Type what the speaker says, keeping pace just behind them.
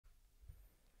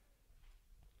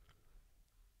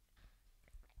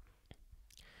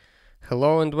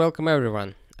Hello and welcome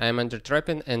everyone. I'm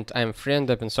Tropin and I'm free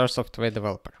and open source software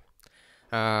developer.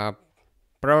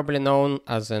 Probably known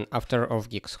as an author of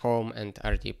Guix Home and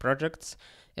RD projects.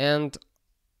 And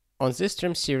on this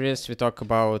stream series we talk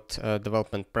about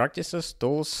development practices,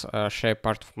 tools, share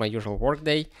part of my usual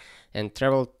workday, and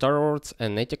travel towards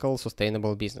an ethical,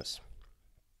 sustainable business.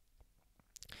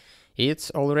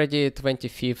 It's already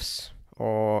 25th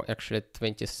or actually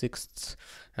 26th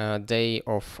day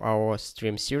of our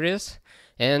stream series,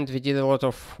 and we did a lot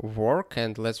of work,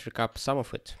 and let's recap some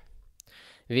of it.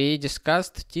 We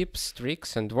discussed tips,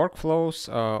 tricks, and workflows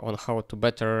on how to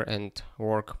better and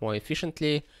work more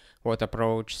efficiently, what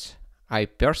approaches I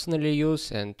personally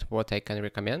use, and what I can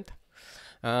recommend.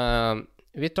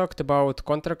 We talked about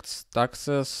contracts,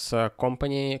 taxes,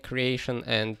 company creation,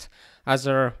 and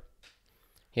other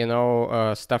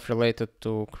stuff related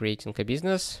to creating a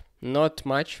business. Not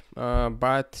much,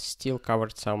 but still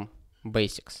covered some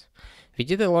basics. We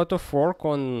did a lot of work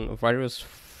on various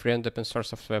free and open source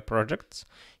software projects,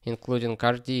 including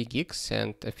RD, Guix,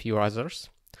 and a few others.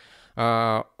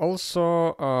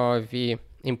 Also, we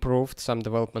improved some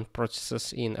development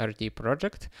processes in RD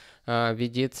project. We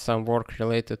did some work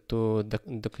related to the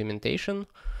documentation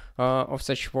of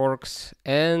such works,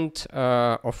 and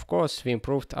of course we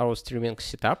improved our streaming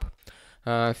setup,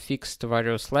 fixed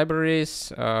various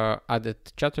libraries, added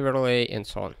chat overlay, and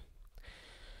so on.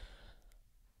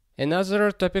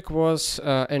 Another topic was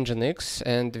Nginx,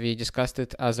 and we discussed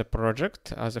it as a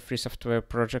project, as a free software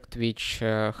project which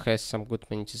has some good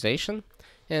monetization,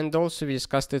 and also we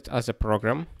discussed it as a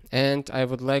program. And I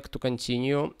would like to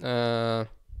continue to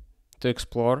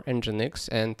explore Nginx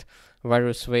and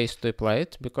various ways to apply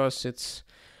it, because it's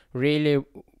really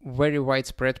very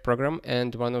widespread program,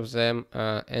 and one of them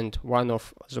and one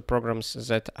of the programs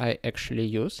that I actually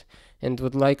use and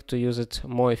would like to use it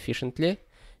more efficiently.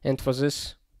 And for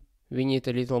this we need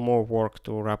a little more work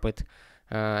to wrap it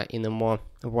in a more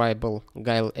viable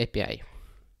Guile API.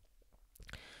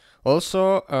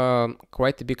 Also,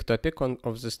 quite a big topic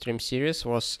of the stream series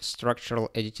was structural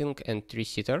editing and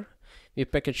tree-sitter. We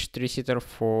packaged tree-sitter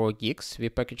for Guix. We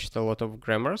packaged a lot of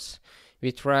grammars.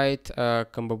 We tried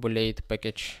combobulate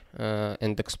package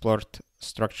and explored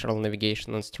structural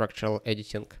navigation and structural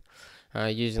editing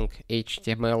using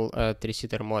HTML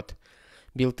tree-sitter mod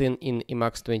built-in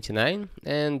emacs 29,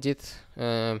 and did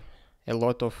a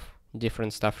lot of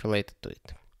different stuff related to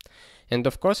it. And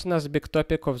of course, another big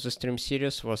topic of the stream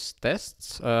series was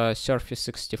tests, Surface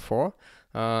 64,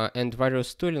 and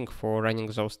various tooling for running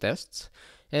those tests.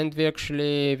 And we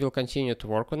actually will continue to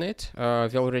work on it.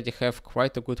 We already have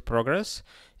quite a good progress,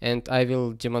 and I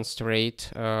will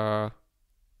demonstrate by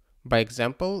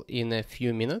example in a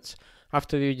few minutes.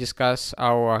 After we discuss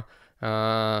our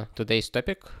today's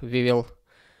topic, we will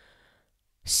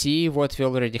see what we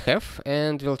already have,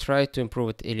 and we'll try to improve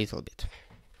it a little bit.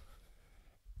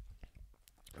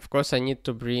 Of course, I need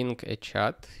to bring a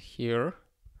chat here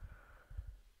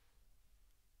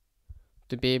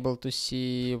to be able to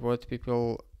see what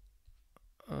people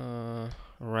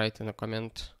write in a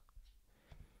comment.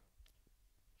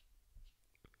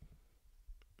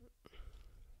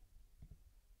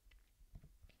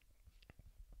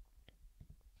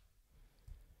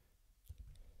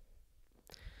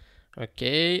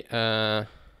 Okay,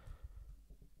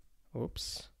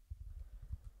 oops.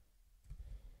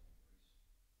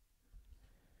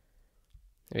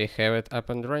 We have it up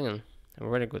and running.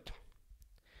 Very good.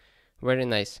 Very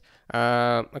nice.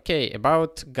 Okay,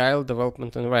 about Guile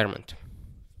development environment.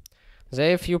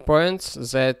 There are a few points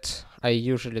that I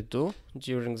usually do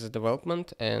during the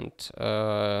development, and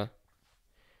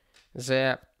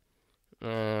there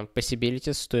are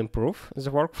possibilities to improve the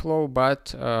workflow,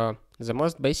 but the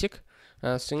most basic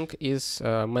thing is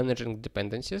managing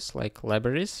dependencies, like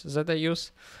libraries that I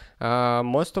use.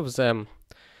 Most of them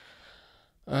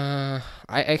I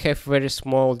have very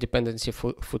small dependency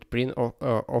footprint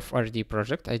of RD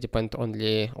project. I depend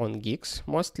only on Guix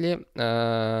mostly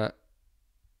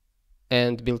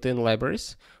and built-in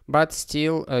libraries, but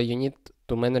still you need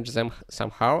to manage them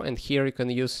somehow, and here you can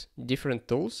use different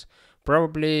tools.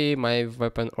 Probably my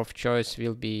weapon of choice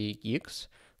will be Guix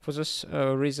for this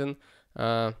reason,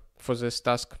 for this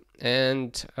task.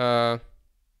 And I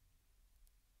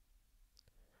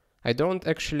don't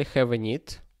actually have a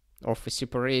need of a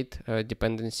separate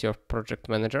dependency of project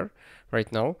manager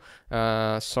right now.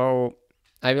 So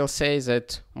I will say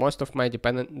that most of my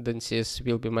dependencies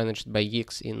will be managed by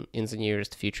Guix in the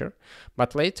nearest future.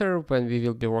 But later, when we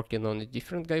will be working on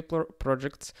different Guile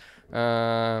projects,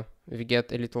 we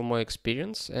get a little more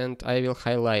experience, and I will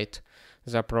highlight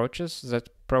the approaches that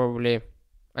probably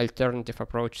alternative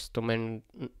approaches to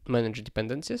manage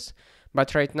dependencies.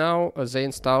 but right now they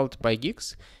installed by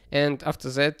guix, and after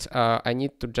that I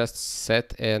need to just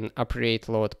set and upgrade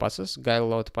load passes, Guile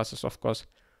load passes of course,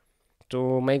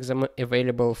 to make them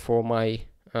available for my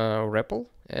REPL,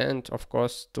 and of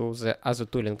course to the other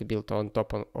tooling built on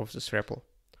top of this REPL.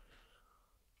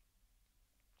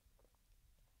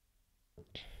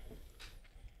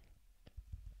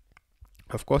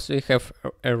 Of course, we have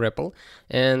a REPL,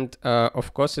 and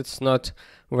of course, it's not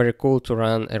very cool to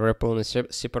run a REPL in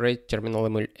a separate terminal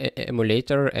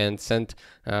emulator and send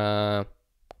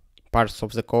parts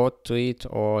of the code to it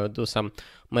or do some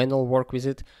manual work with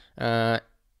it.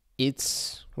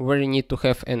 It's very neat to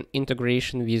have an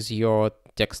integration with your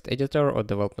text editor or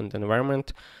development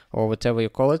environment or whatever you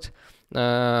call it,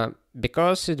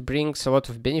 because it brings a lot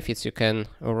of benefits. You can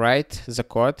write the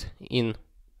code in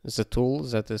the tool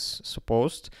that is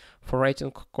supposed for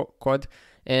writing code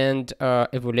and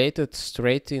evaluate it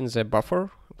straight in the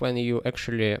buffer when you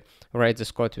actually write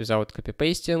this code without copy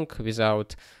pasting,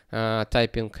 without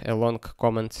typing a long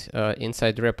comment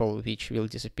inside REPL, which will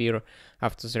disappear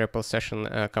after the REPL session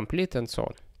complete, and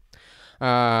so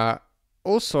on.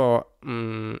 Also,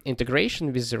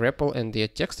 integration with the REPL and the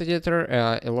text editor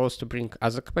allows to bring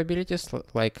other capabilities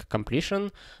like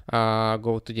completion,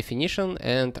 go to definition,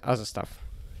 and other stuff.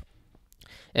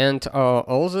 And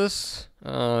all this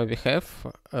we have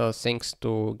thanks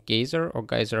to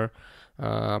Geyser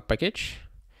package,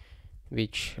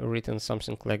 which written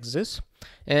something like this.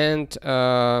 And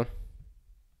I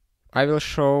will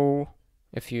show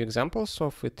a few examples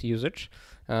of its usage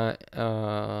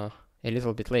a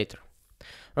little bit later.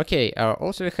 Okay,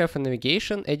 also we have a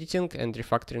navigation, editing, and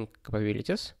refactoring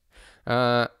capabilities.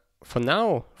 For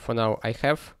now, I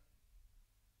have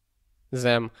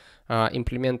them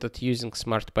implemented using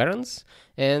smart parents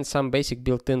and some basic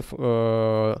built-in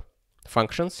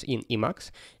functions in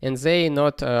emacs, and they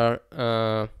not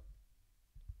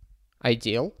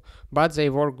ideal, but they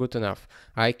work good enough.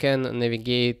 I can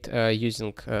navigate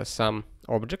using some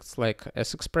objects like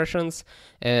S expressions,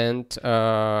 and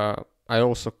I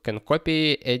also can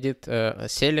copy, edit,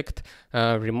 select,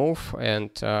 remove, and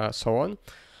so on.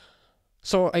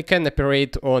 So I can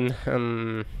operate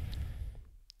on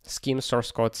Scheme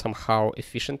source code somehow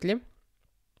efficiently,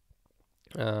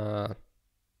 and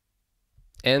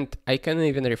I can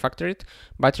even refactor it,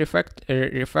 but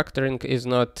refactoring is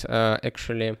not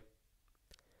actually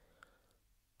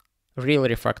real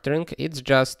refactoring. It's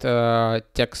just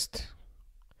text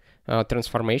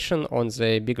transformation on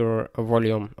the bigger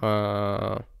volume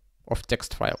of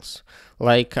text files.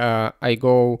 Like I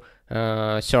go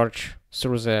search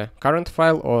through the current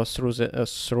file or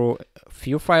through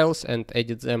few files and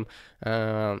edit them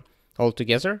all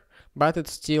together, but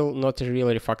it's still not a real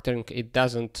refactoring. It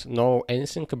doesn't know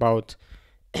anything about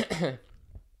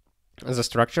the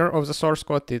structure of the source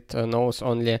code. It knows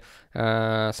only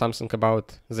something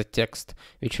about the text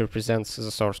which represents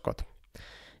the source code,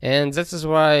 and that is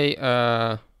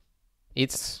why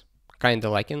it's kind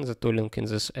of lacking. The tooling in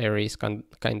this area is kind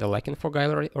of lacking for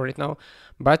Guile right now,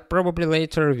 but probably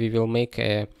later we will make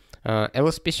a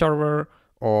LSP server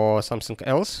or something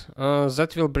else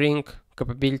that will bring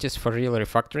capabilities for real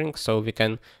refactoring, so we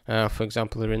can, for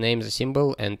example, rename the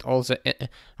symbol, and all the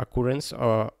occurrence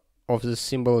of the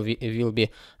symbol will be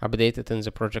updated in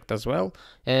the project as well,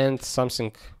 and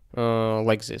something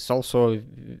like this. Also,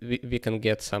 we can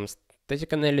get some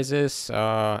static analysis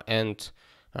and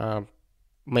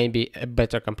maybe a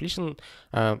better completion,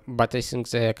 but I think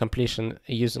the completion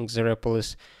using the REPL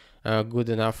is good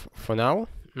enough for now.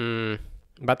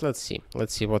 But let's see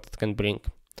what it can bring.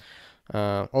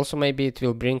 Also, maybe it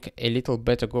will bring a little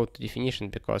better go to definition,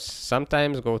 because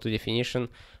sometimes go to definition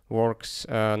works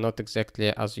not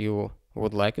exactly as you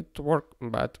would like it to work,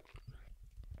 but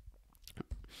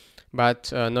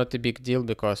not a big deal,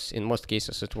 because in most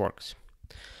cases it works.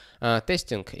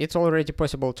 Testing. It's already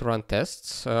possible to run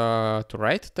tests, to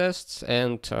write tests,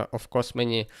 and of course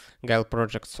many Guile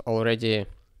projects already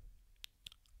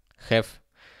have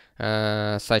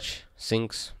such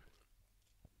things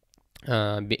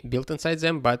built inside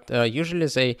them, but usually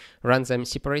they run them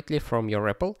separately from your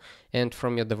REPL and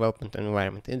from your development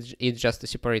environment. It's just a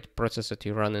separate process that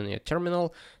you run in your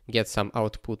terminal, get some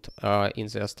output in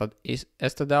the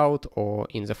stdout or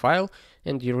in the file,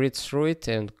 and you read through it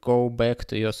and go back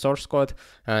to your source code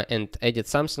and edit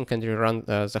something and rerun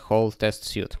the whole test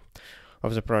suite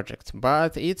of the project.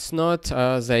 But it's not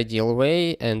the ideal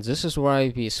way, and this is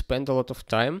why we spend a lot of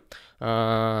time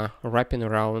wrapping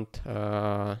around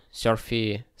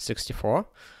Surfy 64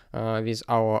 with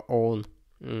our own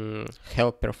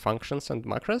helper functions and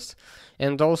macros,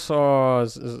 and also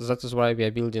that is why we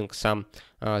are building some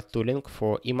tooling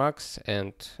for emacs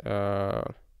and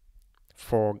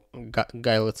for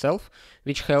Guile itself,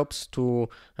 which helps to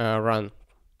run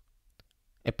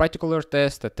a particular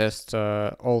test,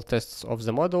 all tests of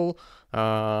the model,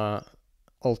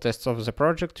 all tests of the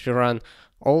project, rerun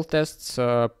all tests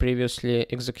previously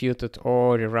executed,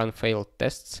 or rerun failed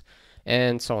tests,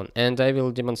 and so on. And I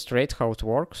will demonstrate how it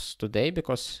works today,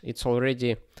 because it's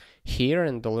already here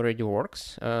and already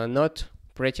works. Not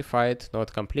prettified,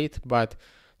 not complete, but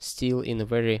still in a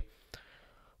very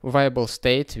viable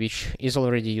state, which is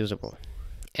already usable.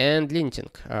 And linting.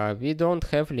 We don't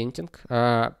have linting.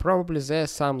 Probably there are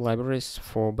some libraries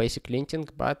for basic linting,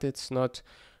 but it's not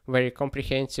very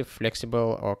comprehensive,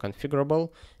 flexible, or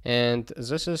configurable. And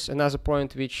this is another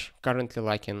point which currently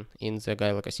lacking in the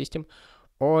Guile ecosystem,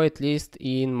 or at least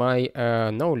in my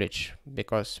knowledge,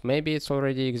 because maybe it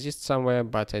already exists somewhere,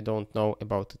 but I don't know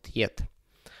about it yet.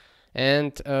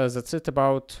 And that's it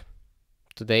about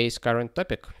today's current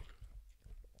topic.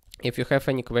 If you have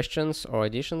any questions or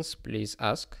additions, please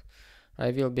ask.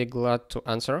 I will be glad to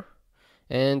answer,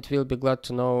 and will be glad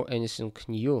to know anything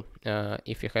new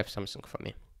if you have something for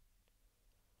me.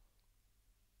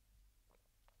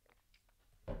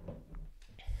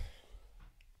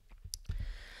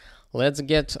 Let's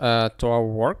get to our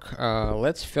work.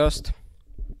 Let's first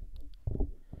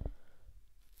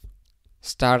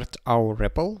start our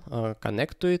REPL,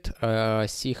 connect to it,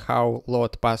 see how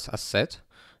load paths are set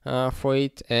for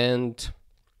it, and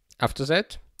after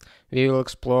that we will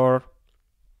explore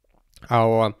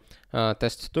our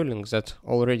test tooling that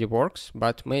already works,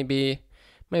 but maybe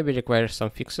requires some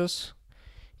fixes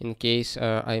in case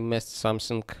I messed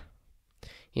something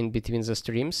in between the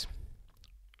streams.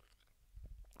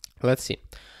 Let's see.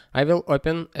 I will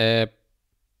open a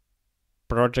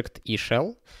project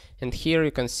eShell, and here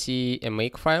you can see a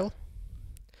make file,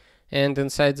 and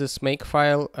inside this make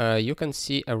file you can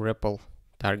see a REPL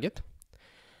target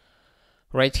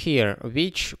right here,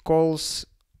 which calls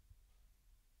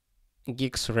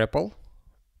guix REPL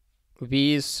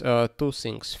with two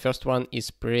things. First one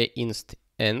is pre-inst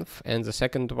env, and the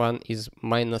second one is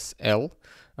 -l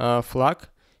flag,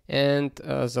 and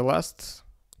the last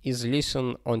is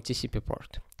listen on TCP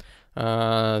port.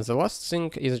 The last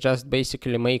thing is just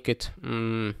basically make it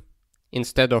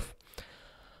instead of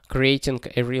creating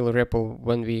a real REPL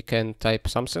when we can type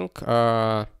something,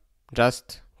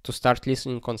 just to start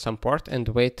listening on some port and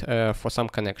wait for some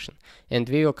connection. And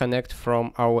we will connect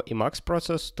from our emacs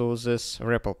process to this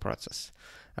REPL process.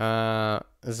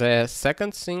 The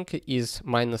second thing is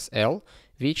 -l,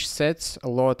 which sets a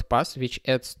load path, which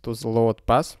adds to the load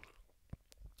path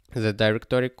the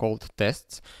directory called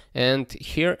tests. And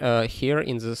here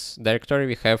in this directory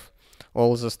we have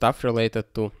all the stuff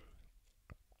related to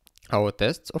our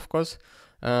tests, of course.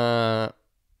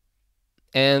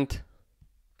 And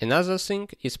another thing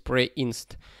is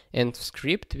pre-inst env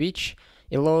script, which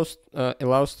allows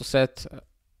to set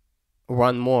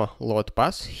one more load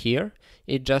path here.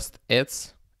 It just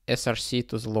adds src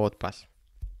to the load path.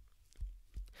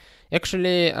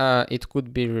 Actually, it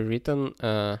could be rewritten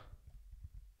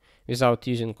without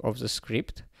using of the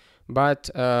script, but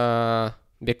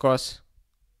because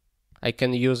I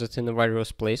can use it in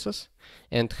various places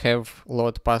and have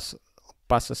load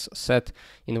passes set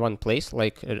in one place,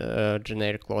 like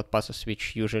generic load passes,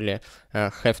 which usually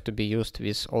have to be used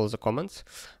with all the commands,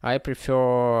 I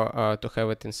prefer to have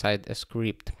it inside a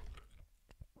script.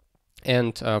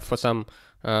 And for some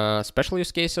special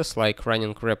use cases, like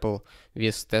running REPL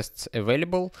with tests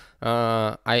available,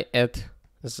 I add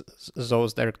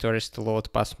those directories to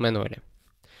load path manually.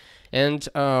 And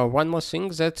one more thing,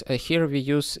 that here we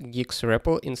use guix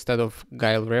REPL instead of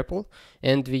Guile REPL,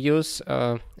 and we use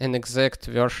an exact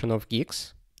version of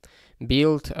guix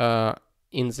built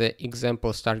in the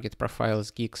examples target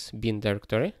profiles guix bin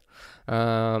directory,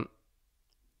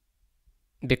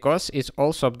 because it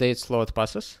also updates load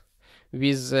passes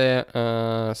with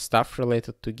the stuff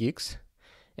related to guix.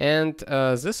 And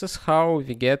this is how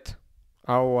we get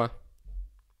our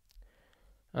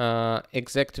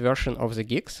exact version of the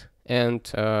guix and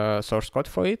source code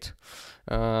for it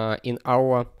in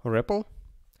our REPL.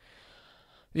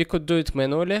 We could do it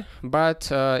manually, but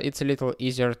it's a little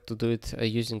easier to do it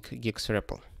using guix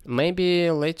REPL. Maybe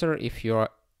later, if you are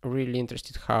really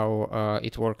interested how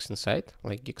it works inside,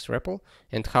 like guix REPL,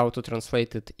 and how to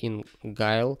translate it in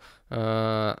Guile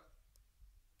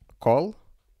call,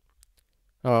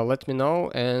 let me know,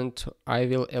 and I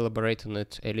will elaborate on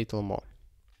it a little more.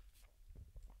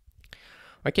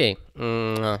 Okay,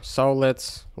 so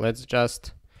let's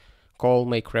just call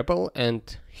make REPL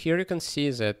and here you can see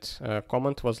that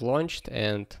command was launched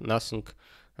and nothing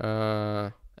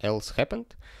else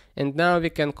happened. And now we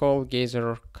can call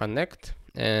geyser connect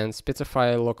and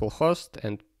specify localhost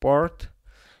and port,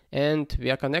 and we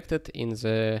are connected. In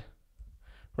the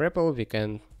REPL we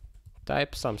can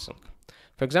type something.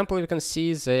 For example, we can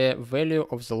see the value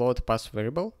of the load path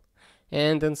variable,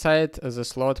 and inside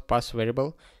this load path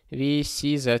variable we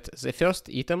see that the first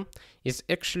item is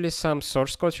actually some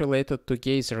source code related to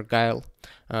geyser Guile,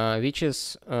 which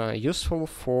is useful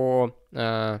for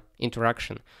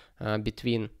interaction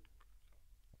between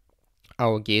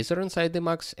our geyser inside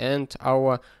Emacs and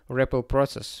our REPL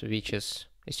process, which is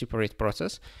a separate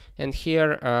process. And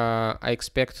here I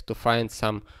expect to find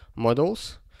some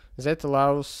modules that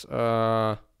allows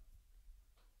to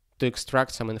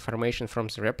extract some information from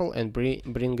the REPL and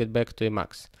bring it back to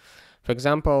Emacs. For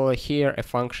example, here a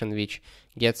function which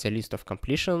gets a list of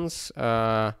completions,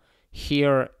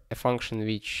 here a function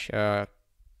which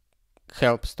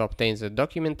helps to obtain the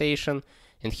documentation,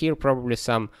 and here probably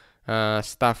some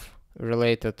stuff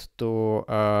related to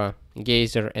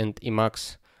geyser and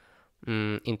Emacs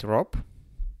interop.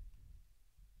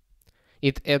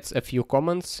 It adds a few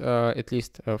comments, at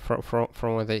least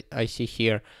from what I see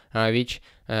here, which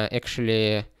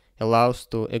actually allows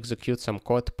to execute some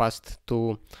code passed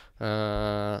to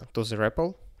the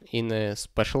REPL in a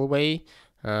special way,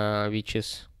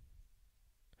 which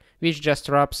just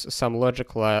wraps some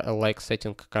logic like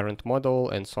setting current model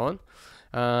and so on.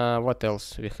 What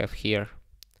else we have here?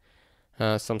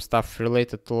 Some stuff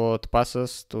related to load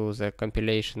passes to the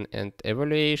compilation and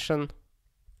evaluation.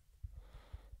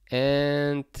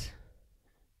 And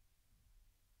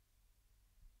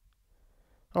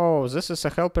oh, this is a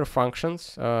helper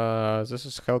functions. This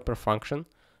is helper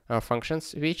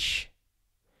functions, which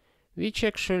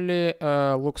actually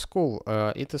looks cool.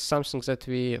 It is something that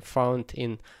we found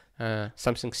in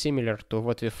something similar to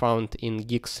what we found in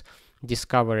guix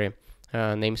discovery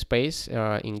namespace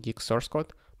in guix source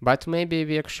code. But maybe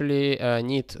we actually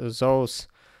need those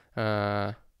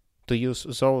to use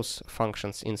those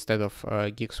functions instead of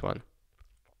guix one.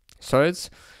 So it's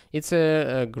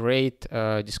a great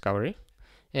discovery,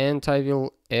 and I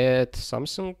will add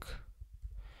something.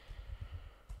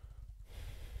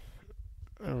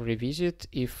 Revisit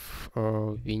if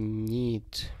we need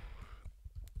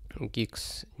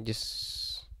guix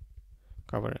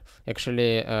discovery.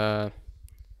 Actually,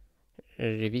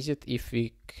 revisit if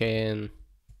we can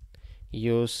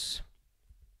use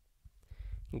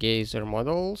geyser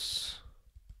models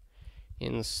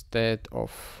instead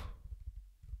of.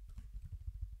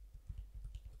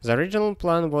 The original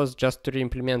plan was just to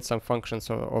re-implement some functions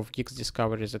of guix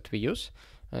discovery that we use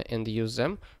and use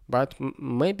them, but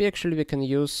maybe actually we can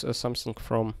use something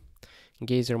from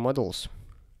geyser models.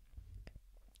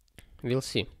 We'll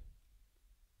see.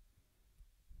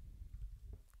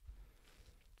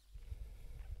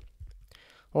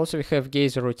 Also, we have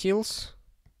geyser utils.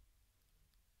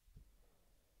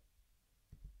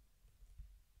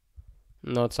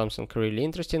 Not something really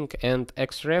interesting, and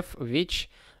xref, which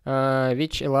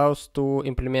allows to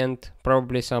implement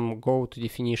probably some go to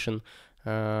definition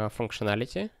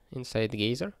functionality inside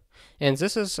geyser. And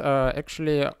this is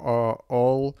actually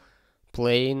all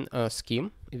plain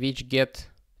scheme which get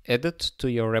added to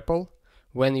your REPL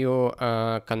when you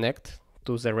connect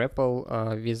to the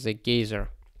REPL with the geyser.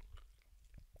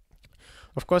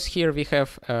 Of course, here we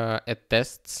have a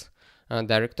tests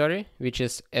directory which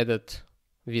is added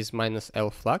with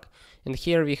 -l flag, and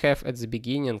here we have at the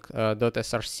beginning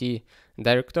 .src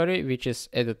directory which is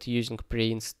added using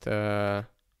preinst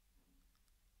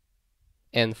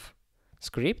env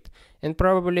script, and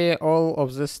probably all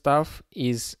of this stuff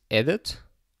is added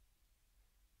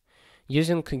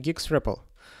using guix REPL.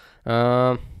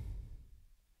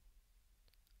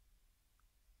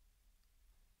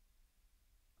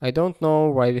 I don't know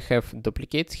why we have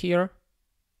duplicates here.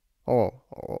 Oh,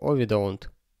 we don't.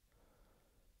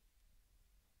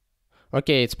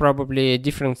 Okay, it's probably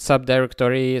different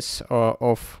subdirectories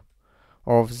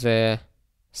of the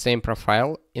same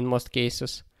profile in most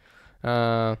cases.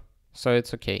 So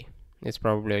it's okay. It's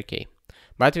probably okay.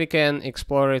 But we can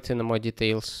explore it in more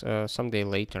details someday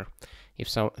later if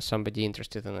somebody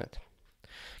interested in it.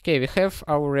 Okay, we have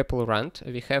our REPL run.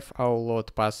 We have our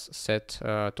load path set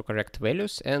to correct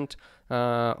values, and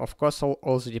of course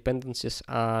all the dependencies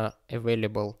are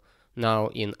available now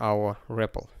in our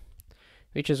REPL,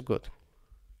 which is good.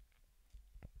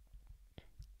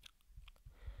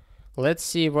 Let's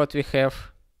see what we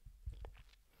have.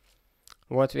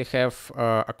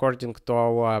 According to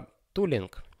our tooling.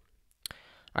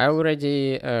 I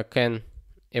already can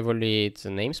evaluate the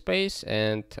namespace,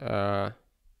 and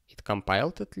it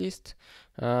compiled at least,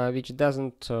 which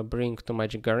doesn't bring too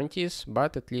much guarantees,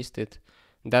 but at least it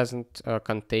doesn't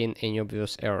contain any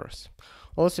obvious errors.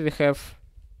 Also, we have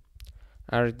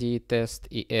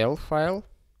rdtest.el file,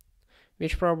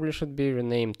 which probably should be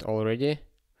renamed already,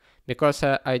 because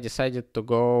I decided to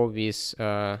go with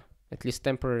at least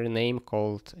temporary name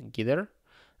called Gither.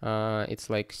 It's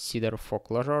like Cedar for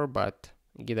Clojure, but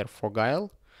Gither for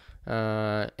Guile.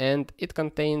 And it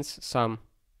contains some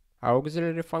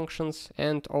auxiliary functions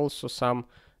and also some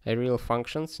real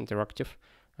functions, interactive,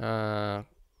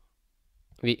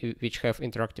 which have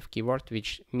interactive keyword,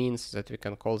 which means that we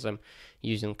can call them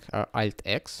using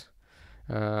Alt-X.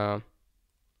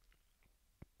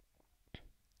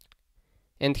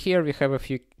 And here we have a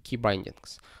few key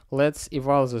bindings. Let's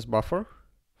eval this buffer,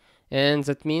 and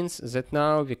that means that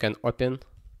now we can open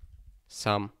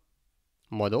some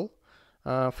model.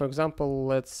 For example,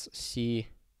 let's see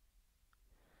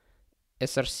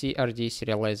src rd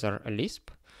serializer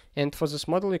Lisp. And for this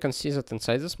model, you can see that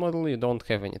inside this model you don't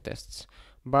have any tests.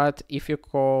 But if you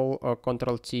call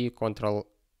Ctrl-T, Ctrl-C,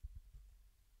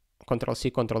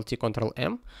 Ctrl-T,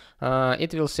 Ctrl-M,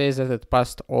 it will say that it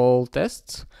passed all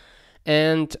tests.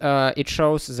 And it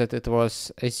shows that it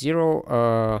was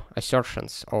 0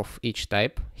 assertions of each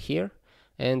type here.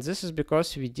 And this is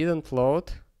because we didn't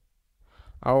load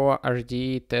our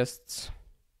RD tests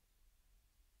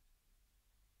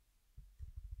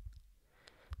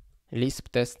Lisp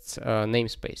tests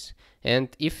namespace.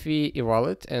 And if we eval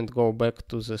it and go back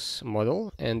to this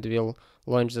model and we'll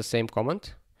launch the same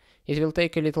command, it will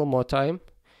take a little more time,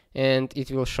 and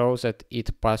it will show that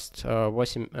it passed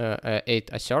 8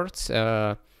 asserts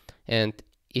and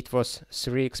it was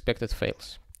 3 expected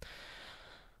fails.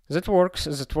 That works.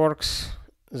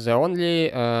 The only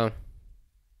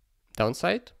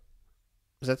downside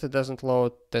that it doesn't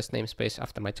load test namespace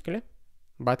automatically,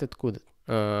 but it could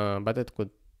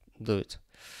do it.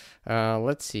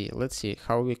 Let's see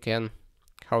how we can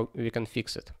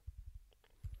fix it.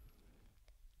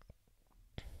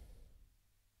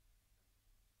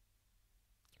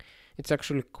 It's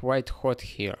actually quite hot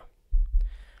here.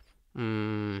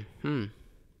 Not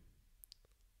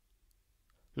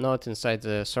inside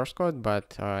the source code,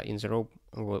 but in the room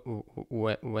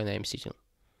when I'm sitting.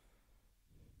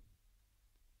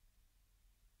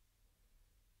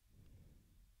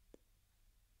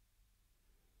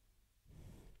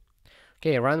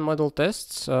 Okay, run model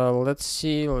tests. Let's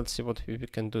see what we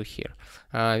can do here.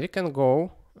 We can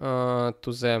go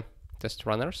to the test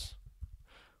runners.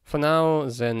 For now,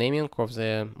 the naming of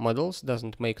the models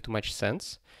doesn't make too much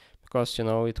sense, because, you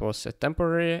know, it was a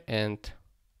temporary and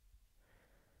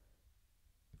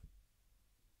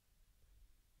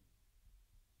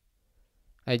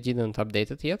I didn't update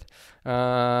it yet.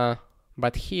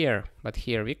 But here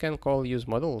we can call use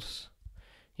models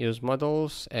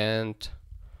and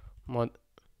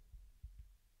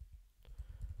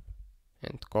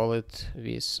call it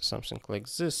with something like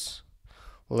this.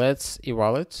 Let's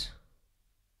eval it.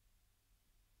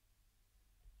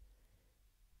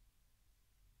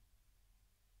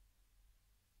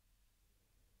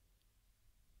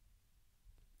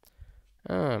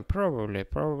 Probably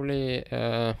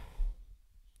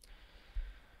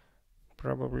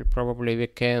we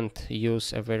can't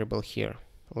use a variable here.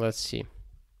 Let's see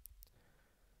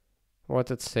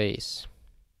what it says.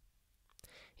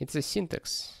 It's a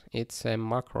syntax. It's a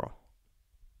macro.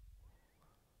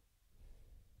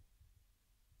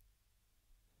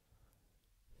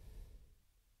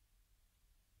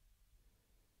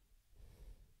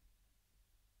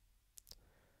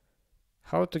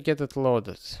 How to get it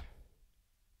loaded?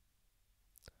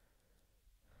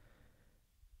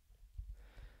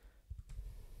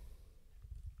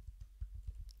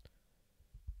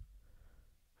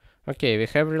 Okay, we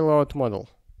have reload model.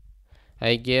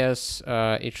 I guess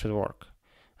it should work.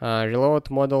 Reload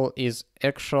model is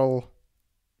actual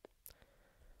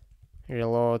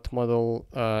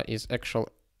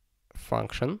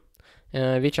function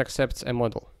which accepts a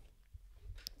model,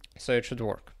 so it should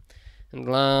work. And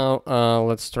now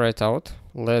let's try it out.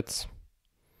 Let's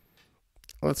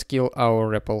kill our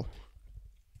REPL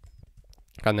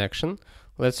connection.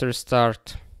 Let's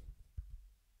restart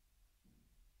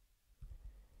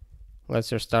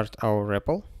our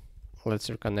REPL. Let's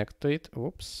reconnect to it.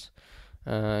 Oops.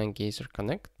 Geyser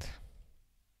connect.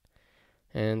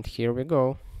 And here we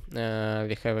go.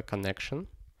 We have a connection.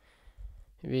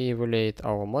 We evaluate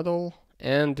our model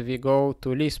and we go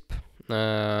to Lisp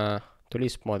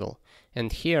model.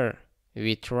 And here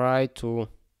we try to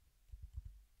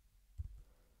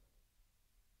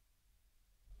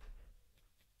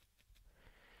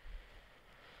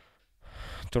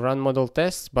to run model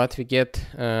tests, but we get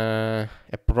a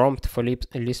prompt for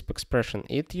Lisp expression.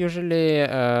 It usually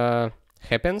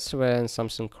happens when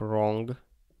something wrong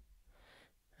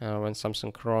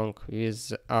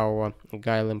with our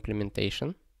Guile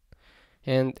implementation,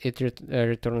 and it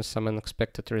returns some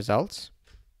unexpected results.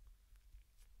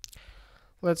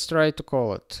 Let's try to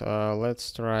call it.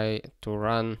 Let's try to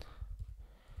run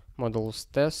models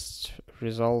tests,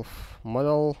 resolve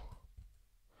model.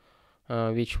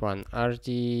 Which one?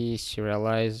 RD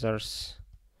serializers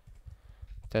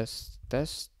test.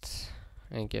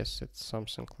 I guess it's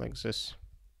something like this.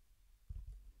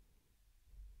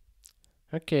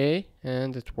 Okay,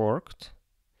 and it worked.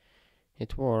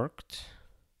 It worked.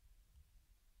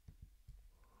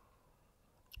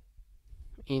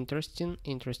 Interesting.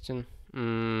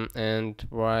 And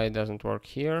why it doesn't work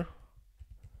here?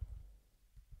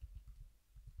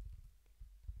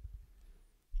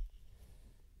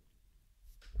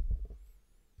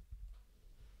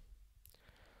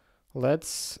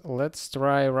 Let's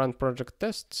try run project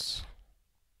tests.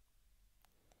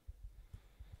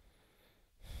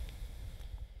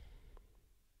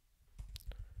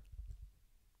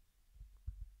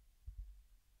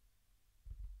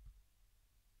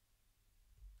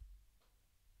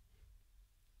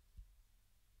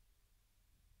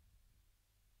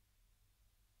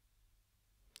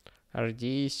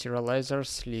 RD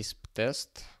serializers Lisp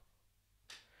test.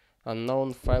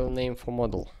 Unknown file name for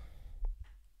model.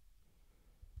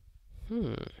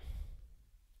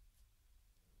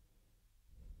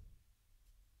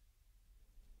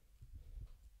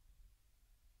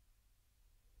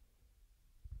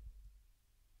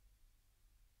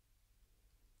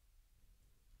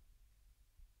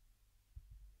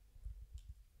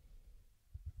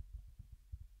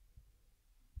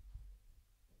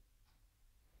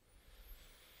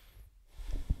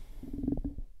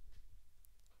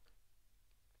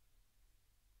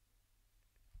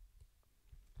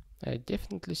 I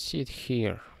definitely see it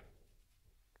here.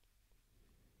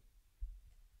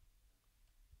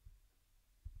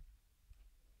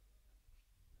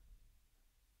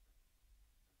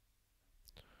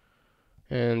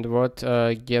 And what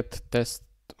get test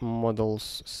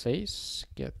models says?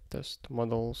 Get test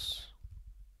models.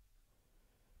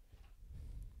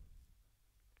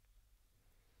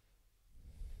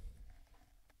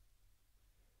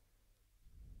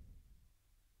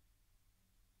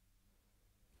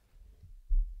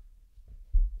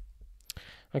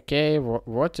 Okay,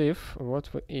 what if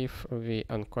we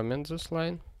uncomment this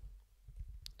line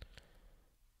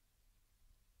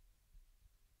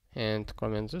and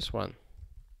comment this one?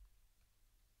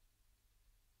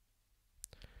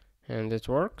 And it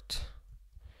worked.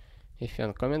 If you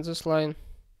uncomment this line,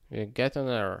 we get an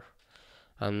error.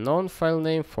 Unknown file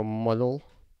name for model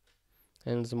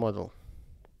and the model.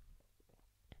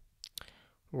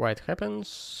 Why it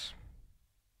happens?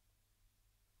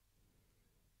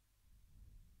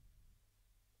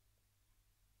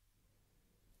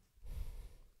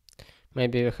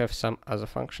 Maybe we have some other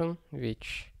function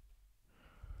which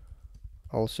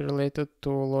also related to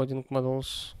loading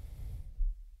models.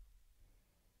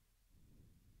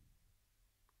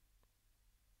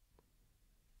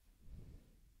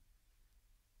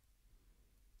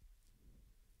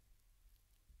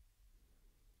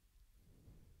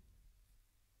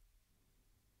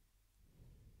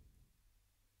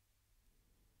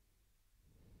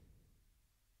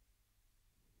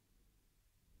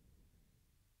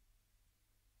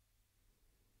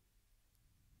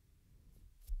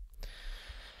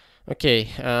 Okay,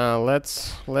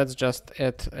 let's just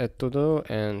add a to-do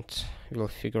and we'll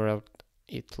figure out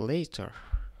it later,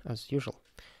 as usual.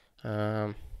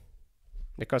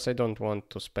 Because I don't want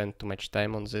to spend too much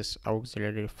time on this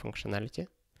auxiliary functionality.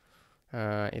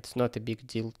 It's not a big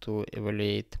deal to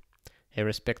evaluate a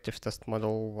respective test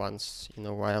model once in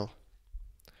a while.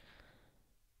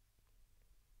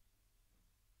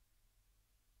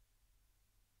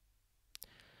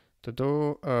 To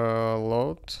do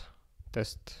load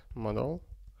test model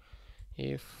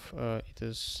if it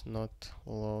is not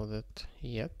loaded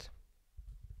yet.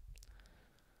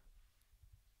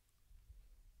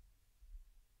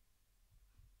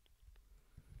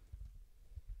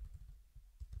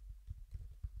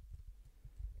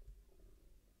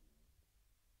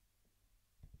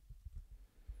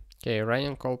 Okay,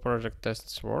 running all project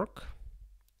tests work.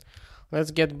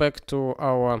 Let's get back to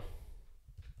our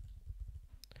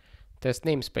test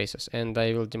namespaces, and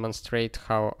I will demonstrate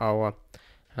how our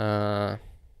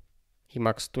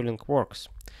emacs tooling works.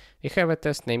 We have a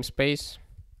test namespace.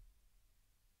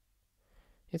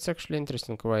 It's actually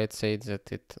interesting why it said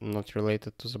that it's not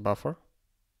related to the buffer.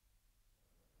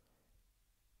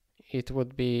 it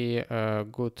would be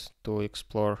good to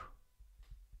explore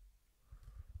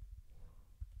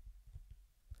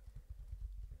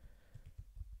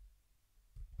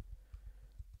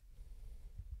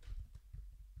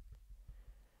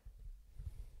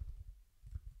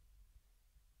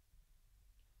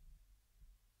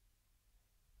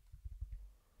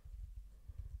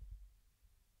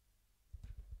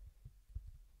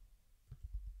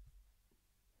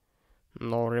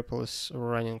no REPL is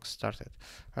running started.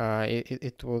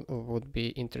 It would be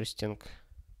interesting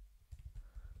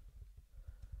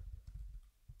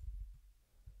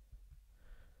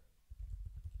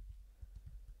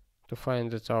to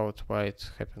find it out why it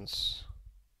happens.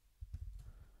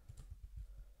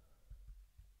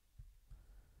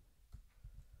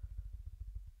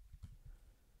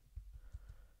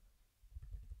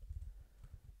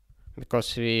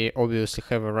 Because we obviously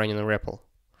have a running REPL,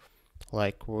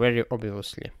 like very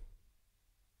obviously.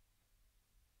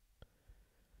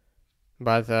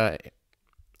 But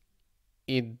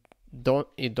it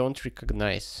don't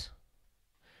recognize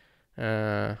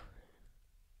it.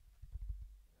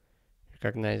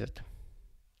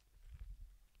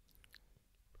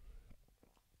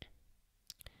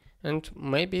 And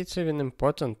maybe it's even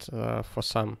important for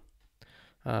some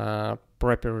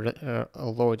proper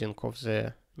loading of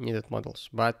the needed models,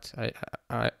 but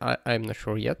I'm not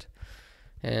sure yet,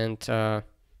 and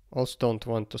also don't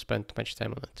want to spend too much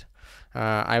time on it.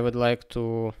 I would like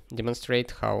to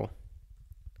demonstrate how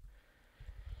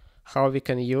we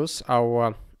can use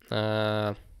our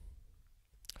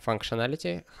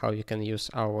functionality, how we can use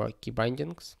our key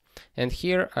bindings. And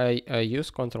here I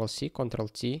use Ctrl+C,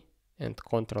 Ctrl+T, and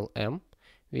Ctrl+M,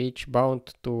 which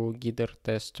bound to guider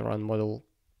test run model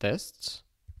tests.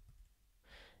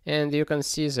 And you can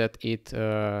see that it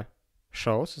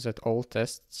shows that all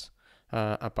tests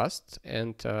are passed.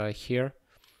 And here,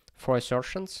 4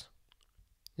 assertions,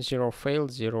 0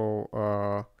 failed,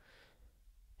 0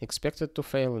 expected to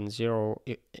fail, and 0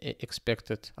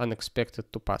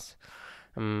 unexpected to pass.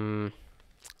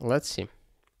 Let's see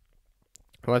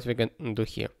what we can do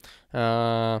here.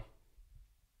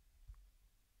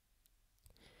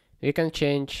 We can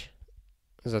change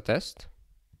the test.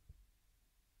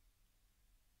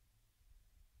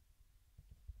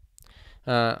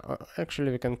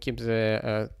 Actually, we can keep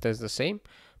the test the same,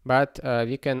 but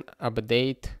we can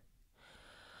update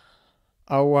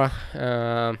our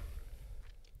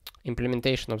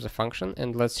implementation of the function,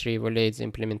 and let's re-evaluate the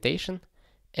implementation.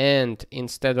 And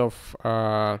instead of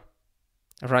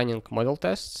running model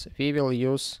tests, we will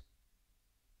use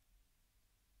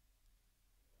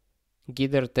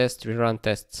guider test rerun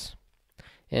tests,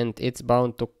 and it's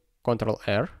bound to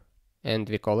Ctrl+R, and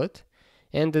we call it,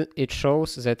 and it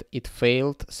shows that it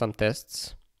failed some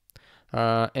tests,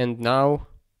 and now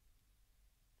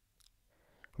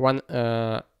one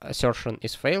assertion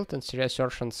is failed and 3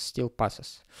 assertions still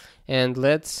passes. And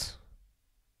let's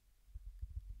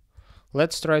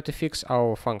try to fix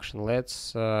our function.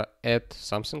 Let's add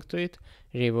something to it,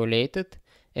 re-evaluate it,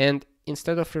 and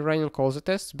instead of rerunning all the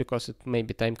tests, because it may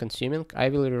be time consuming, I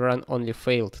will rerun only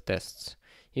failed tests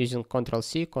using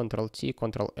Ctrl+C, Ctrl+T,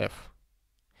 Ctrl+F.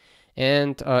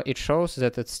 And it shows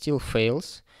that it still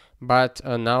fails, but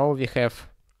now we have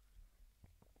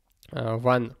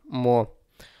one more,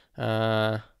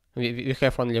 we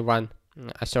have only one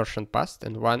assertion passed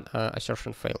and one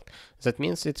assertion failed. That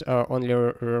means it only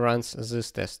reruns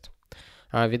this test.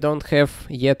 We don't have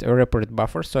yet a report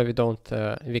buffer, so we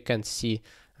can't see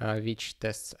which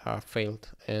tests are failed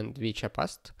and which are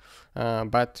passed,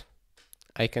 but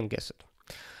I can guess it.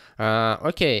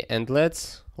 Okay, and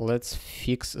let's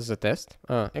fix the test.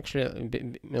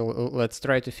 Actually, let's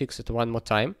try to fix it one more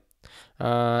time,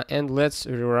 and let's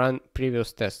rerun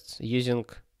previous tests using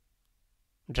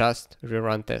just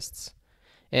rerun tests.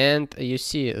 And you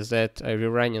see that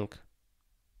rerunning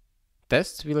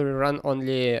tests will rerun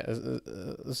only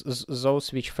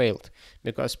those which failed,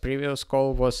 because previous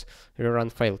call was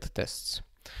rerun failed tests.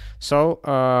 So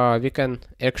we can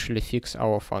actually fix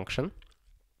our function,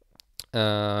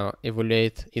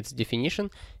 evaluate its definition,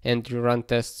 and rerun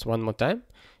tests one more time,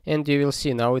 and you will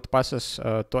see now it passes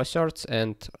 2 asserts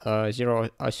and 0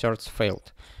 asserts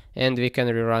failed, and we can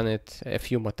rerun it a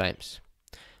few more times.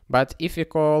 But if we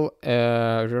call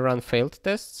rerun failed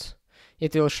tests,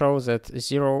 it will show that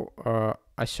 0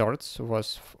 asserts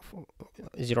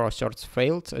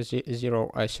failed,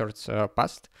 0 asserts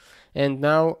passed, and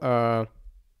now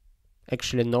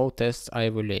actually no tests are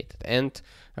evaluated. And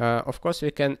of course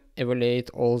we can evaluate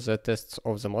all the tests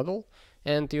of the model,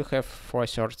 and you have 4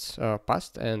 asserts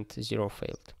passed and 0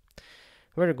 failed.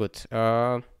 Very good.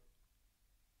 Our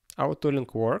tooling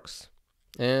works.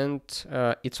 and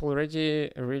it's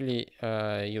already really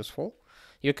useful.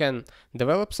 You can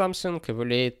develop something,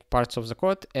 evaluate parts of the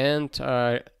code, and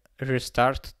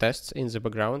restart tests in the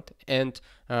background, and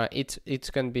it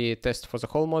can be a test for the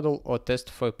whole model or test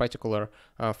for a particular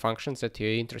function that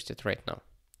you're interested right now.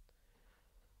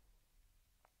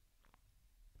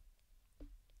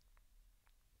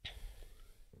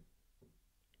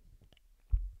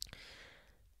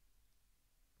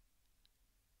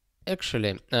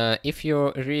 Actually, if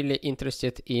you're really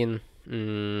interested in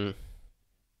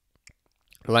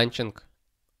launching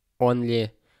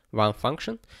only one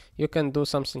function, you can do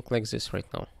something like this right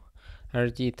now.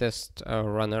 rd test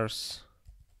runners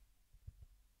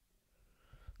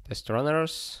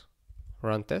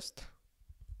run test.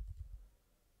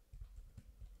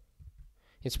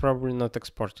 It's probably not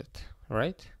exported,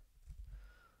 right?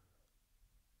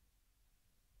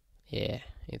 Yeah,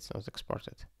 it's not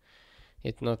exported.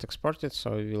 It's not exported,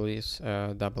 so we will use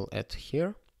double add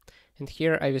here. And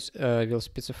here I will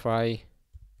specify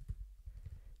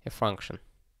a function.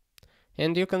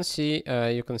 And you can see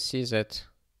that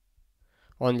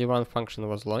only one function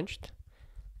was launched.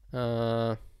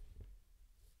 And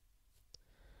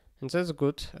that's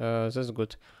good.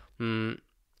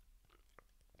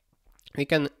 We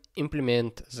can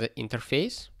implement the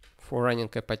interface for running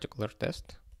a particular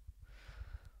test.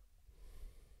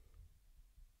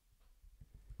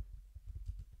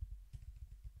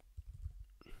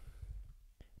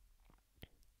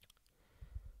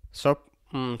 So,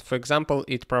 for example,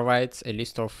 it provides a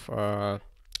list of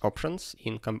options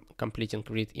in completing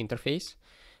read interface,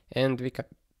 and we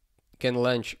can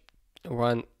launch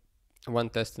one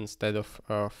test instead of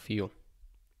a few.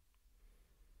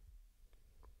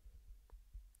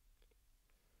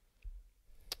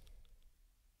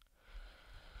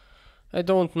 I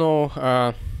don't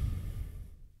know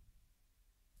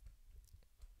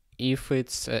if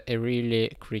it's a really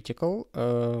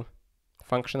critical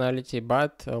functionality,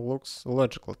 but looks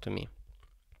logical to me.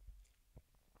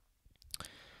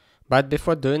 But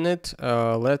before doing it,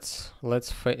 let's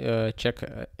check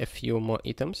a few more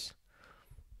items.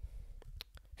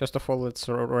 First of all, let's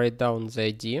write down the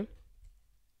ID.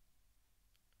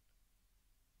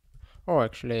 Oh,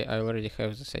 actually, I already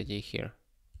have this ID here.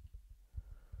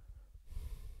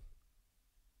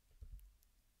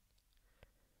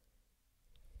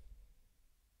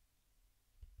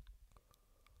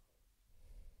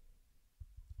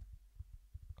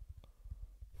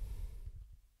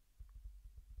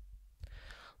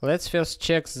 Let's first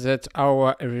check that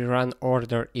our rerun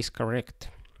order is correct.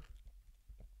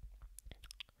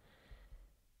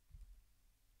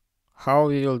 How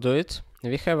we will do it?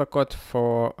 We have a code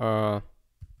for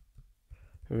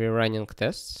rerunning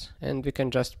tests, and we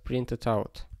can just print it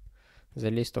out,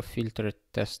 the list of filtered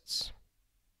tests.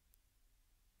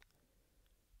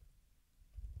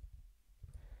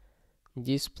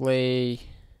 Display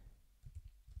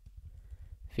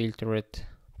filtered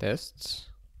tests,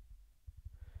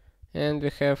 and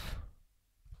we have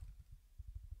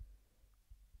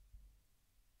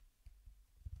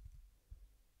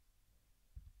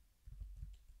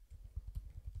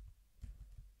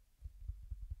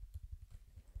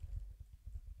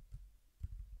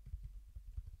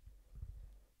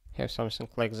something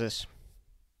like this.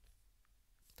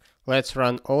 Let's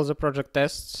run all the project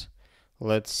tests.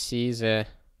 Let's see the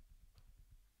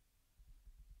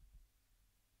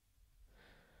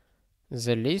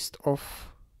list of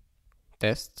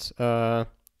tests.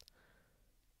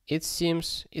 It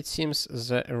seems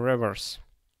the reverse,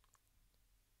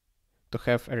 to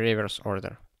have a reverse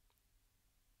order,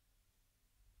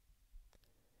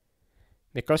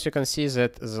 because you can see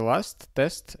that the last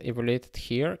test evaluated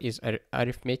here is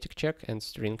arithmetic check and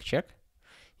string check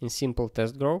in simple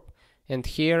test group, and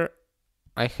here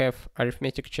I have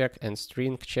arithmetic check and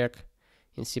string check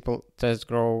in simple test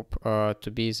group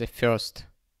to be the first.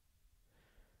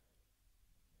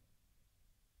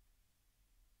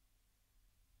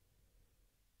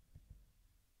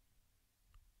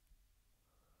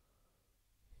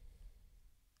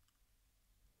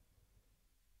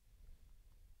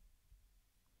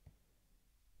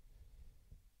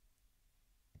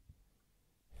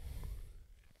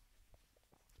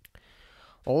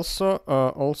 Also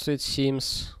it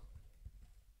seems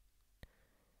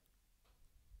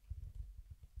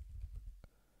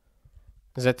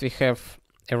that we have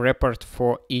a report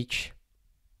for each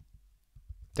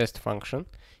test function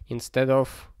instead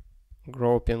of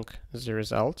grouping the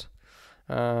result,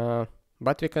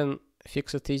 but we can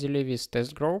fix it easily with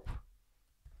test group.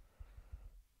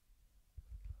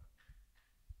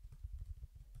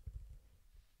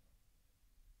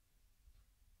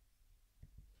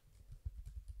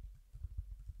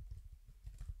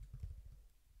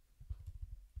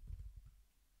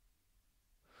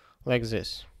 like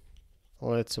this.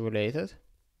 Let's evaluate it.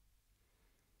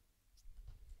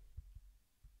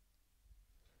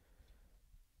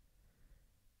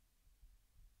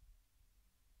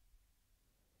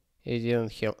 It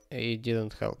didn't help. It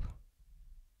didn't help.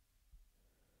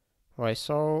 Why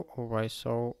so? Why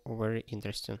so? Very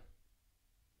interesting.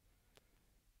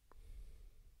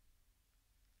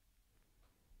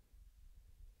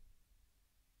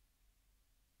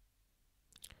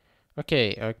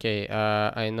 Okay,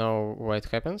 I know why it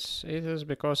happens. It is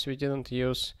because we didn't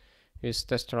use this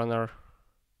test runner.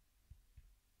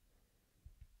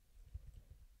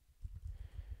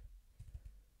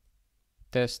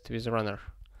 Test with runner.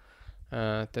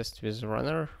 Test with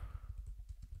runner.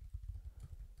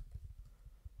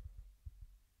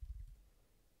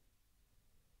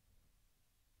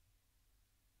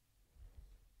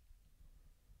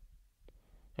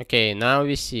 Okay, now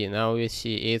we see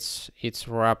it's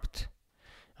wrapped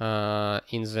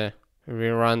in the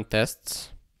rerun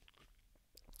tests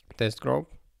test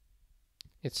group.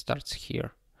 It starts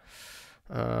here.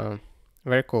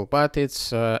 Very cool, but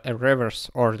it's a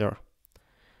reverse order,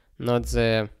 not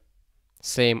the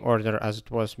same order as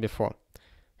it was before,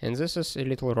 and this is a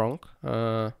little wrong.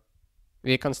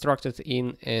 We constructed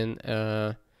in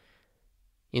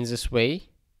this way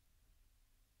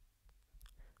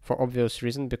for obvious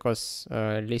reason, because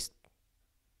list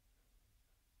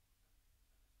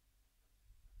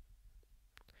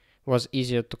was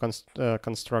easier to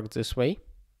construct this way.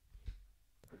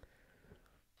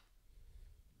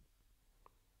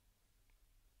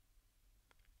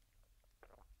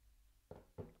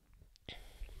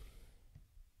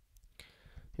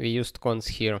 We used cons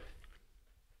here,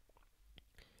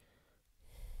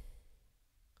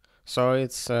 so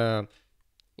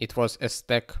it was a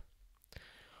stack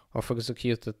of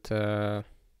executed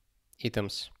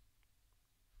items.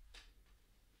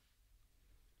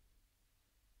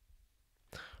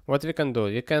 What we can do,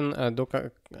 we can do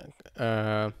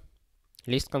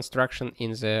list construction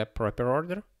in the proper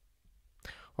order,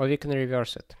 or we can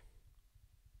reverse it.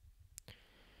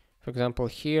 For example,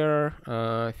 here,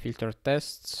 filter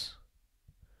tests.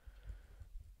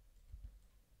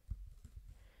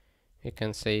 We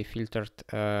can say filtered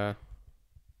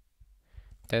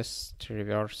test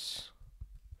reverse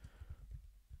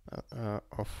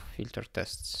of filter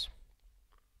tests.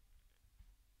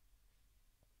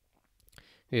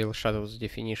 We will shadow the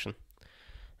definition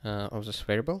of this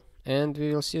variable, and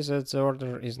we will see that the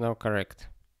order is now correct.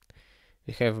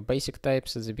 We have basic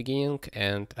types at the beginning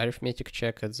and arithmetic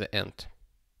check at the end.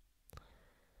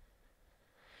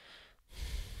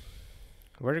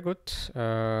 Very good.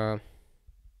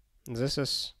 This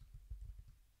is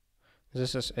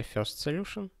a first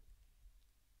solution.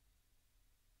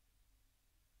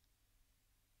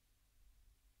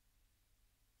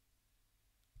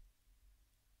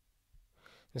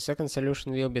 The second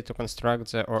solution will be to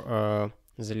construct the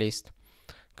list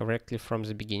correctly from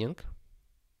the beginning.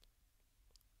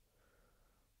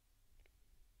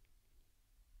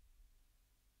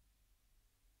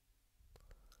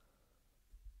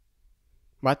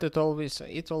 But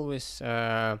it's always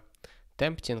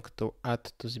tempting to add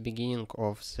to the beginning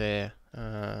of the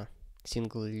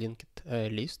single linked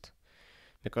list,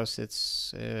 because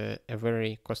it's a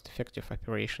very cost-effective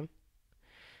operation,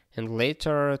 and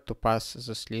later to pass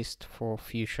this list for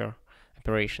future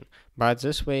operation. But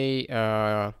this way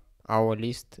our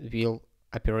list will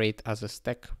operate as a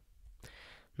stack,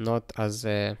 not as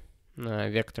a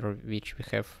vector which we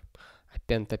have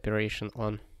append operation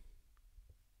on.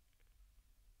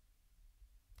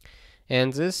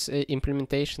 And this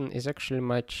implementation is actually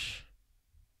much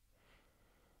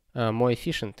more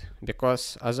efficient,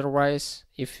 because otherwise,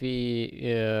 if we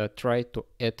try to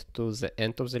add to the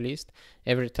end of the list,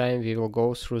 every time we will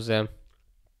go through the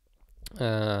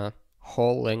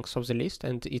whole length of the list,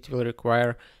 and it will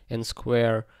require n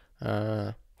square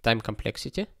time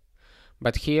complexity.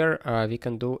 But here we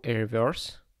can do a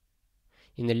reverse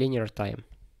in a linear time.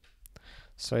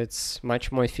 So it's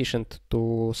much more efficient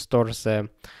to store the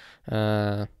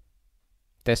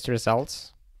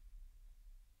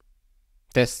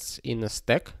tests in a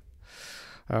stack,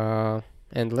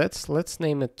 and let's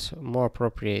name it more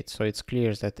appropriate, so it's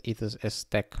clear that it is a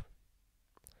stack.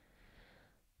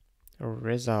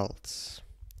 Results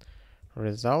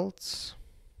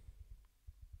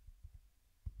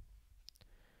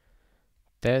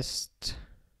test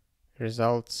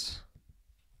results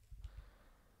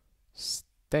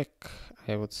stack,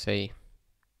 I would say.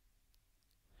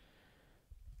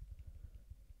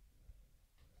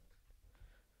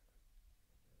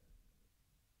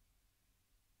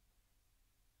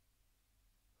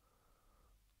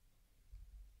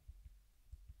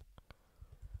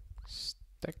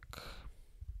 stack.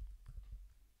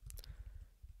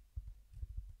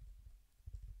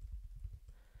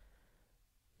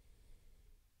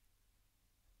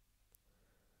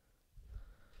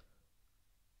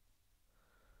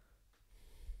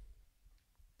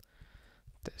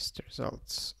 Test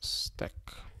results stack.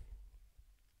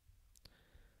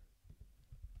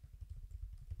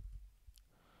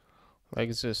 Like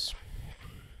this.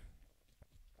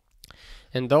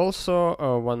 And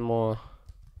also one more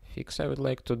fix I would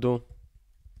like to do.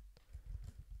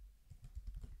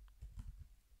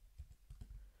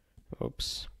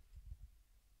 Oops.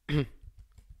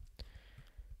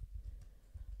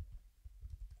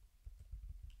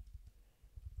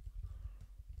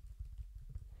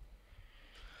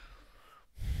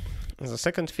 The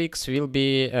second fix will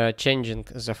be changing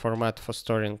the format for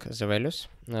storing the values.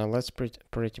 Now let's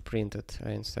pretty print it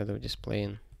instead of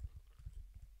displaying.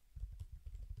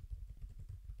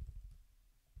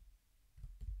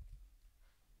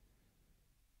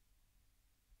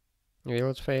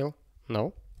 Will it fail?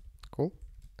 No. Cool.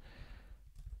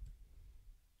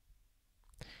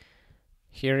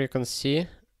 Here you can see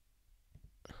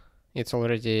it's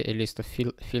already a list of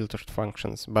filtered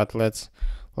functions, but let's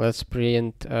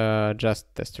print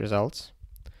just test results,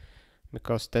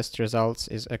 because test results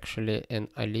is actually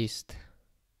a list.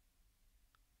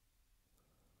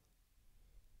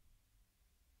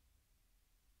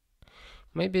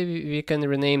 Maybe we can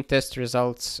rename test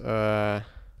results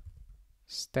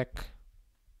stack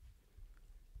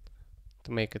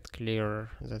to make it clear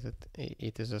that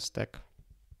it is a stack.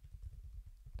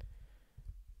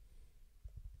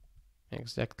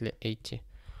 Exactly 80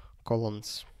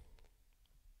 columns.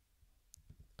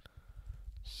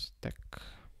 Stack.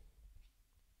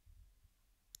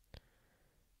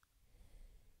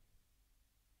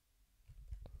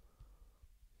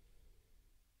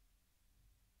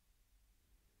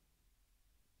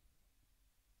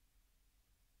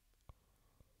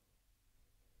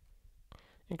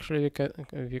 Actually,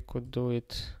 we could do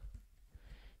it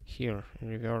here,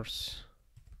 reverse.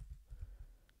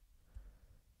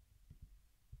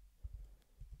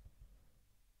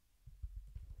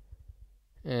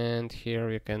 And here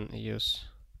we can use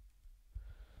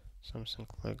something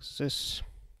like this.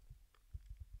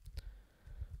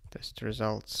 Test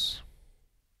results.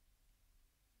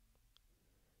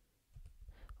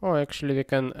 Oh, actually we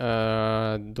can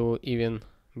do even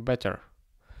better.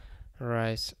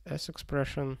 Rise as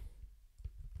expression.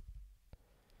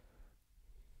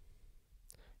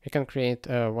 We can create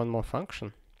one more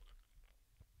function.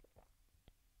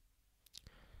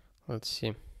 Let's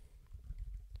see.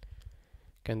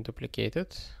 Can duplicate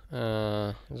it.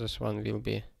 This one will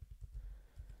be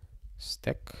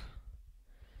stack,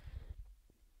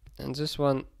 and this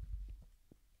one,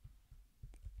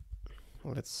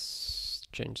 let's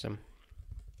change them.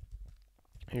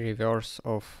 Reverse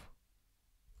of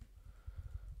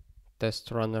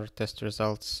test runner, test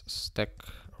results, stack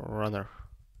runner,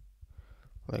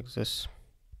 like this.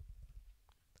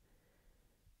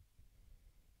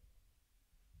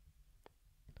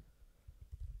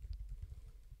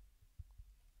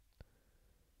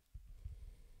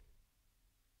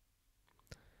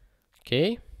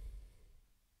 Okay.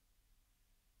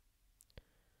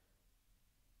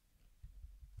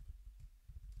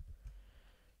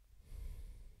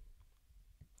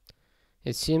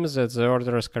 It seems that the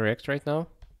order is correct right now.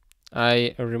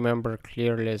 I remember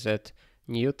clearly that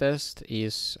new test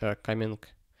is coming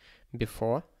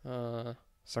before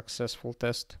successful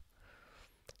test.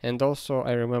 And also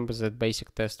I remember that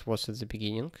basic test was at the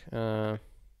beginning. And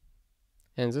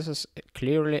this is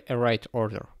clearly a right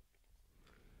order,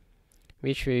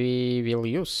 which we will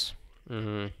use.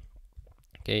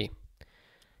 Okay,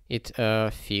 it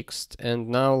fixed, and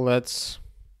now let's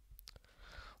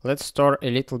store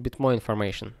a little bit more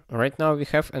information. Right now we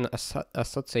have an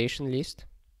association list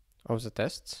of the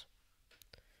tests.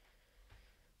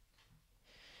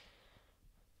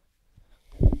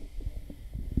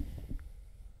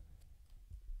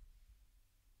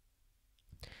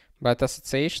 But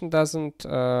association doesn't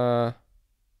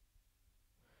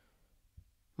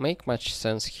make much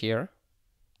sense here,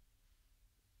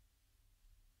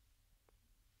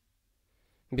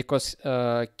 because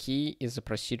key is a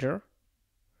procedure.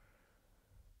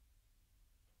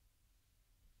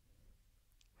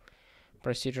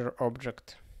 Procedure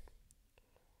object.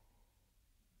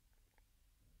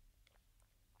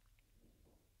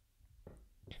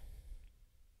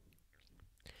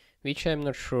 Which I'm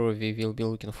not sure we will be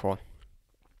looking for.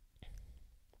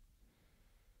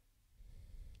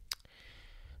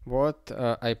 What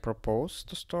I propose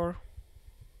to store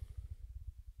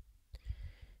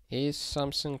is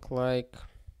something like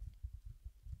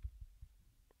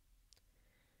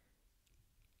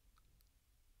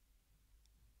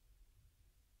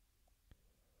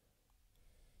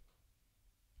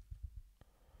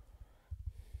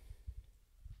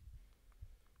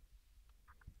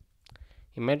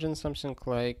Imagine something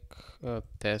like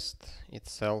test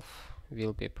itself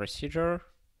will be procedure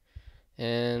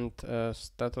and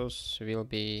status will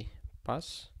be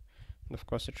pass. And of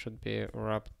course it should be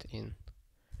wrapped in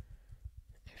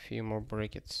a few more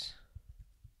brackets.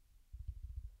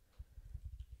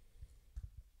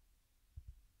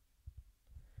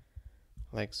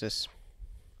 Like this.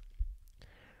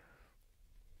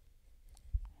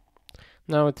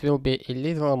 Now it will be a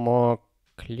little more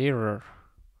clearer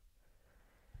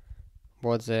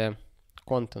what the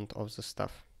content of the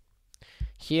stuff.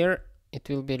 Here it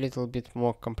will be a little bit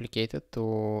more complicated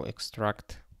to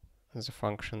extract the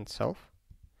function itself,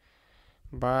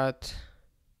 but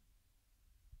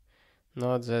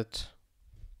not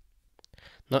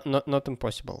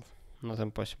impossible. Not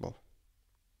impossible.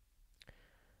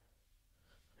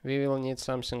 We will need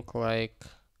something like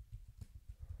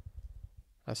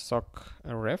a sock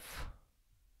ref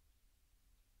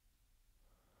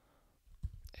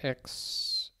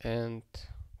x and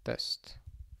test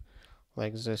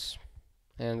like this,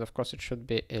 and of course it should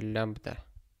be a lambda.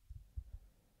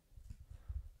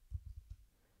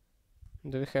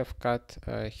 Do we have cat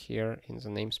here in the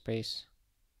namespace?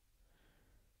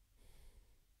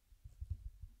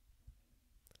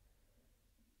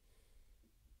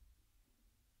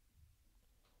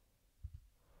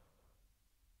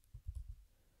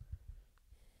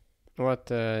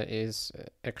 What is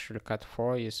actually cat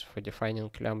for is for defining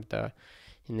lambda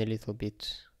in a little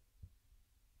bit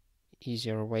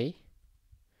easier way,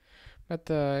 but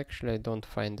actually I don't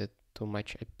find it too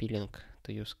much appealing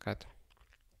to use cat.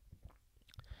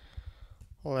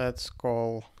 Let's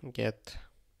call get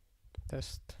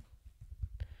test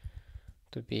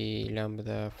to be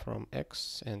lambda from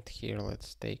x, and here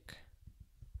let's take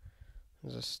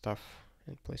the stuff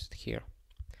and place it here.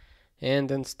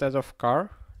 And instead of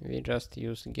car, we just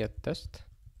use get test.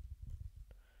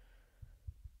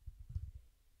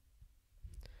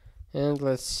 And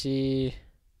let's see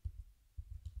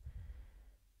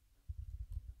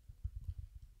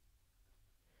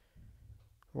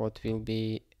what will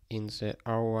be in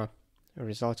our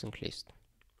resulting list.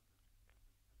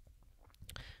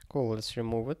 Cool, let's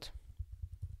remove it.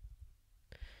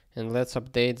 And let's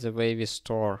update the way we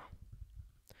store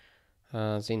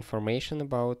the information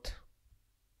about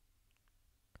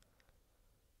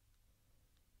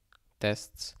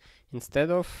tests. Instead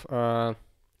of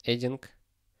adding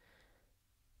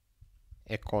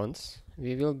a cons,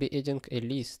 we will be adding a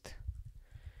list.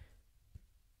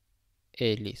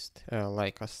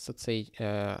 Like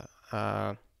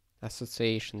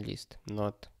association list,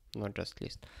 not just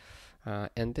list.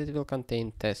 And it will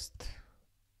contain test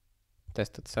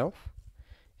itself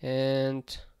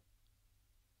and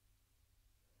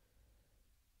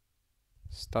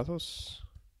status,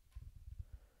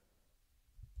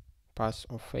 pass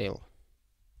or fail.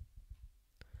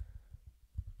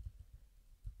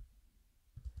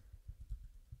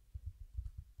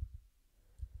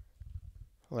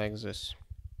 Like this.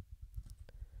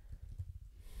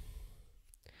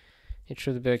 It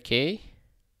should be okay.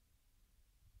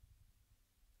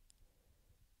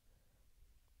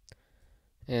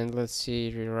 And let's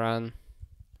see, rerun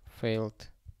failed.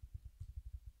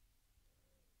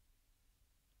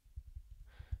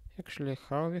 Actually,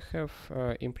 how we have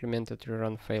implemented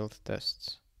rerun failed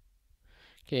tests?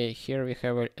 Okay, here we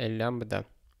have a lambda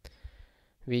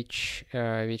which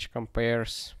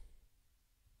compares,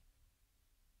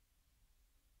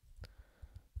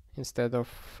 instead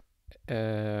of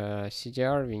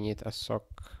CDR we need a sock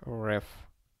ref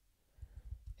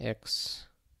x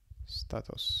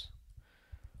status.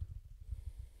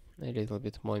 A little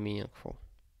bit more meaningful.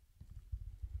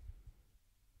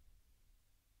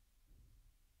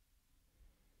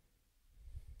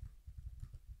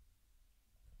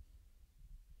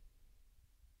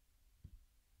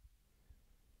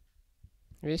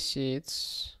 We see it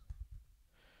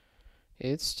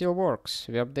still works.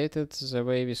 We updated the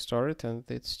way we store it and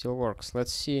it still works.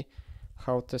 Let's see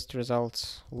how test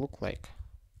results look like.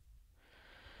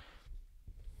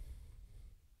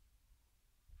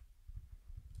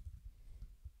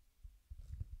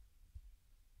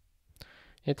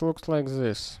 It looks like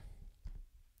this.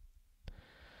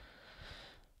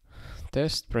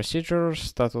 Test procedure,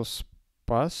 status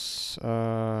pass,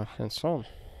 and so on.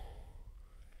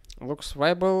 Looks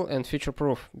viable and future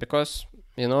proof, because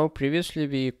previously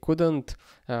we couldn't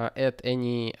add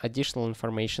any additional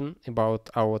information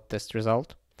about our test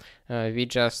result. We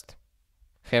just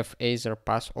have either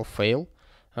pass or fail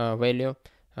value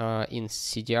in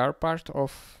CDR part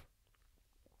of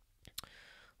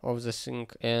the thing,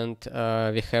 and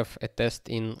we have a test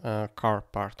in car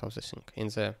part of the thing, in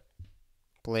the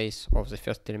place of the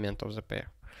first element of the pair.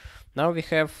 Now we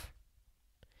have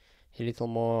a little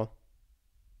more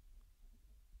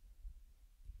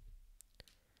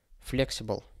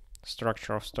flexible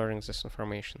structure of storing this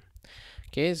information.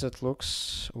 Okay, that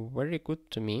looks very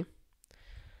good to me.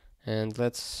 And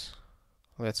let's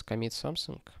commit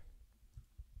something.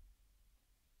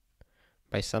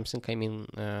 By something I mean,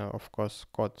 of course,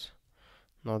 code,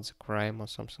 not the crime or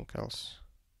something else.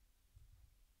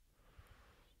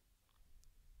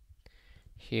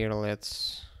 Here,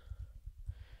 let's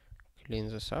clean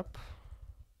this up.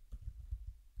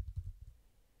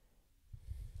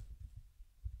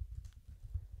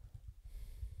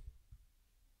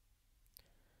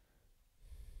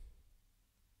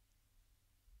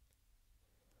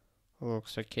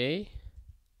 Looks okay.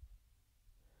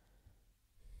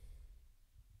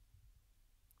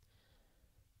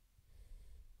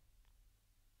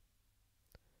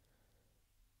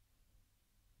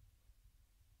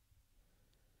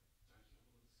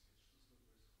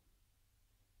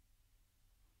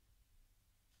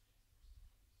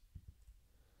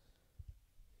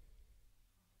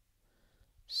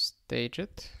 Stage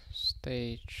it.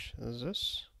 Stage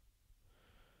this.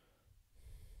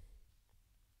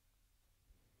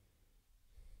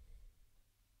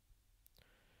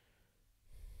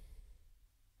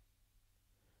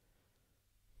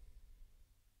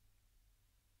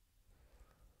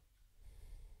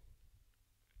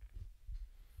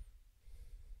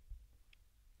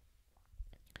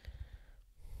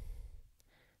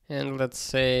 And let's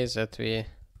say that we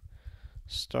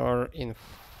store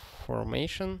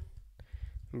information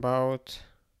about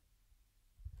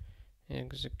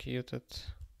executed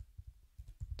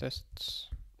tests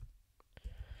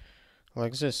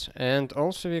like this. And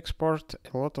also we export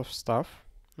a lot of stuff,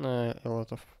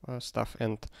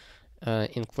 and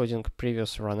including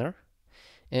previous runner.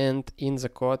 And in the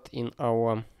code in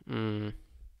our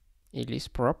Elise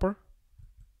proper,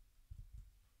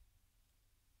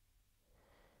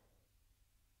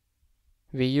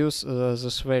 we use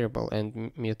this variable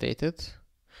and mutate it,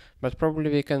 but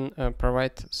probably we can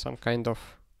provide some kind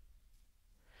of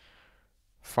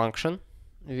function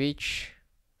which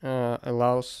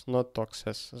allows not to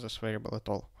access this variable at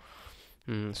all.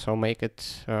 So make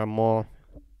it more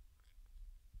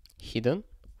hidden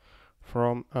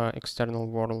from external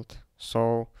world,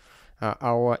 so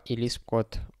our Elise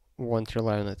code won't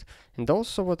rely on it. And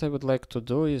also what I would like to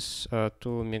do is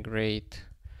to migrate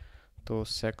to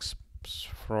sex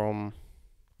from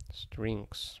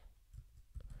strings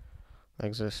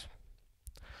like this.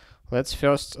 Let's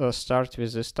first start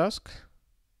with this task.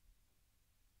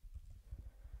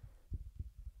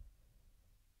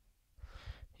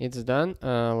 It's done.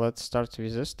 Let's start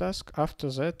with this task.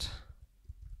 After that,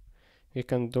 we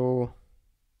can do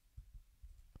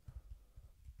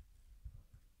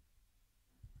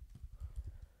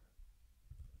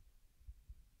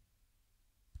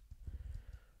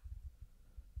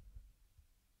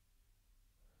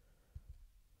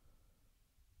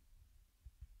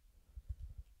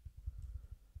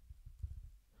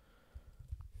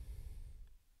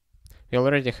we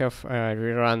already have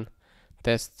rerun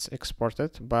tests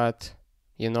exported, but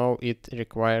you know it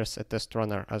requires a test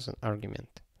runner as an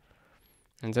argument,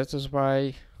 and that is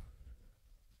why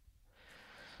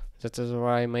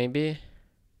maybe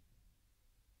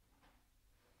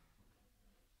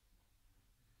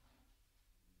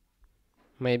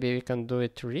we can do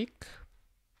it rig,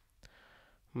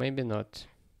 maybe not.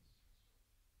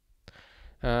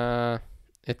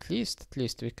 At least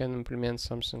we can implement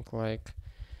something like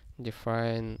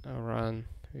define run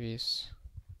with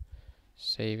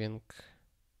saving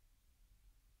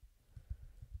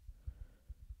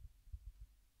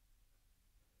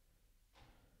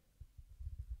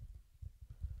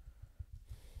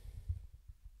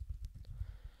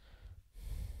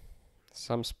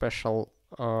some special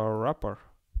wrapper,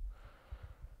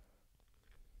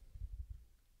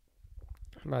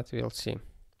 but we'll see.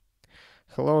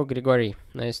 Hello, Grigory.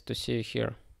 Nice to see you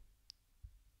here.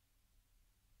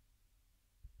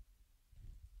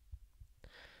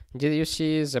 Did you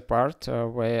see the part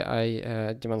where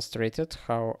I demonstrated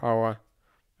how our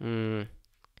emacs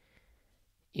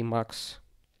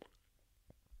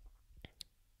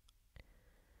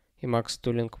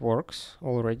tooling works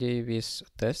already with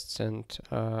tests and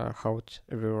how it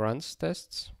reruns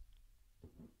tests?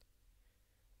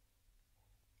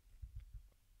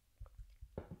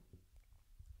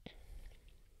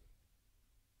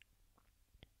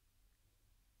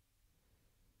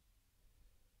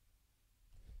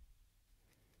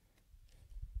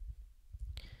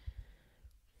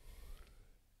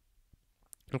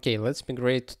 Okay, let's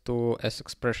migrate to S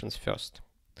expressions first.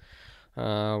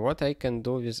 What I can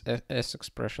do with S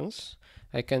expressions,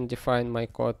 I can define my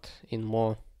code in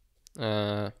more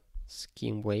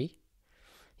scheme way.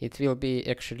 It will be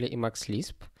actually emacs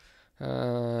Lisp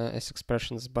S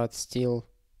expressions, but still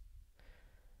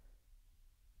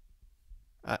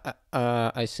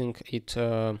I think it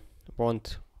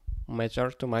won't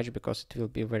matter too much because it will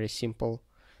be very simple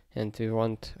and we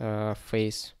won't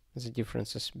face the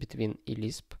differences between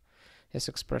eLisp S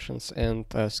expressions and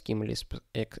scheme Lisp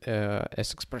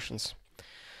S expressions.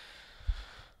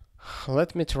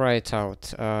 Let me try it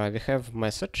out. We have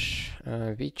message,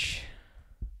 which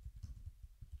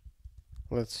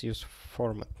let's use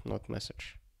format, not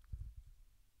message.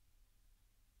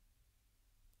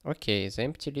 Okay, the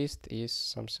empty list is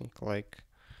something like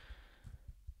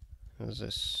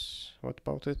this. What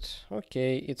about it?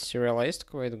 Okay, it's serialized,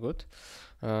 quite good.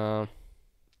 Very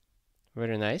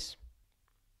nice.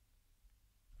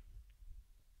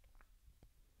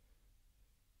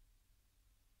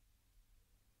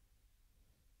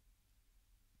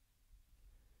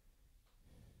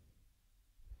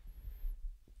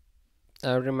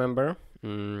 I remember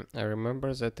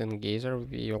that in Geyser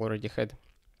we already had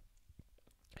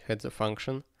the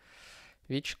function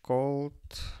which called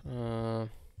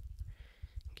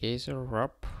Geyser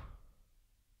wrap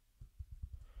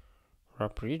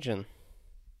region,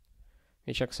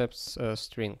 which accepts a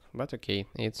string, but okay,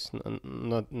 it's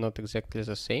not exactly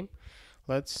the same.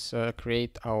 Let's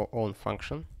create our own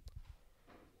function.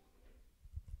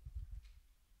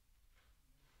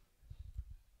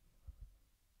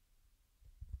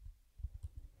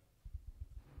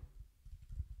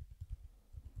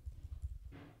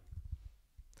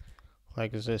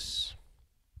 Like this.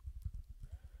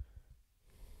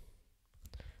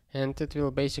 And it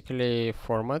will basically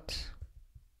format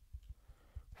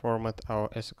our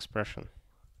S expression.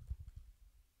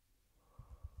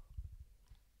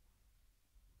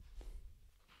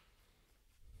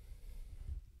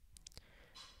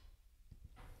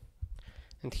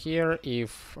 And here,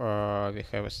 if we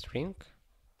have a string,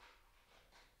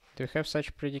 do we have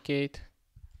such predicate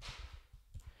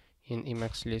in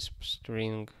emacs Lisp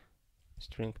string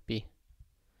p?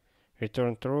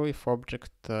 Return true if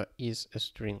object is a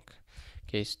string.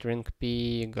 Okay, string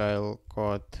p Guile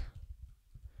code.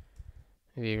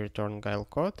 We return Guile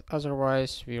code.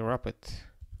 Otherwise, we wrap it.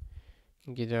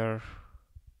 Gither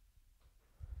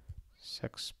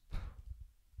sex.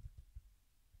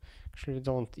 Actually, we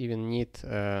don't even need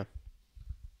a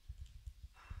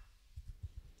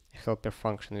helper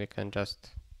function. We can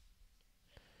just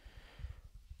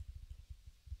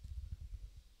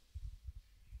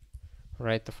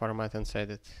write the format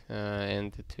inside it,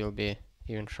 and it will be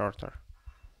even shorter.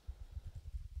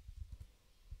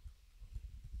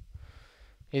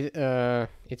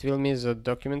 It will miss the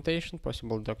documentation,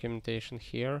 possible documentation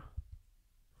here,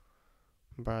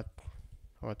 but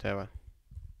whatever.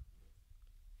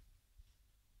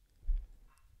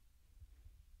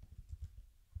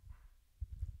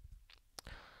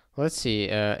 Let's see.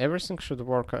 Everything should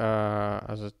work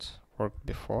as it worked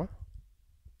before.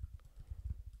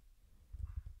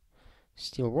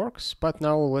 Still works, but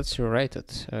now let's rewrite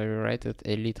it. Rewrite it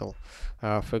a little.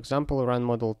 For example, run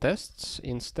model tests.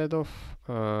 Instead of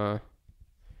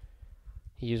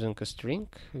using a string,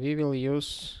 we will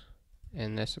use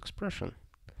an S expression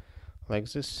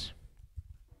like this.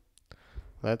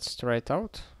 Let's try it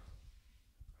out.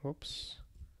 Oops.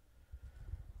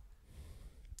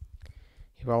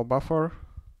 Eval buffer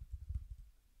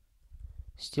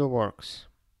still works.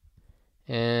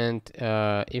 And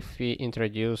if we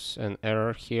introduce an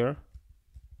error here,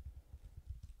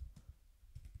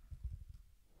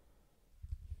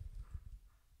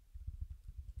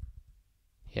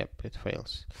 yep, it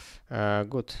fails.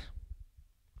 Good.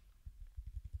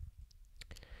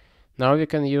 Now we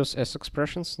can use S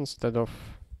expressions instead of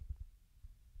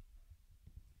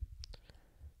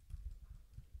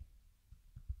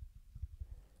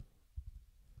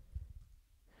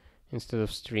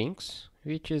strings,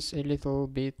 which is a little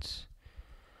bit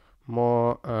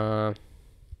more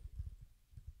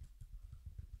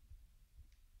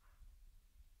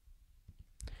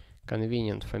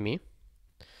convenient for me.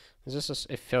 This is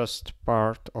a first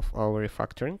part of our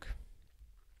refactoring.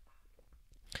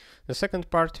 The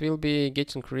second part will be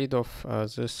getting rid of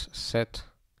this set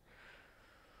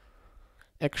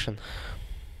action.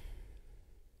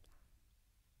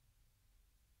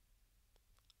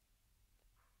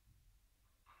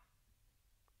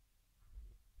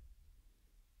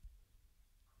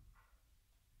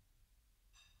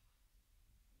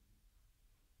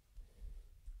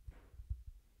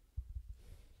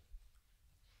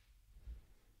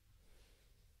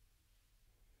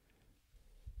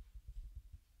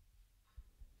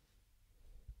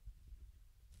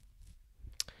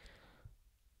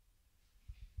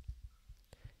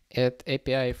 Add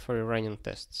API for running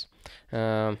tests.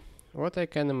 What I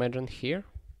can imagine here,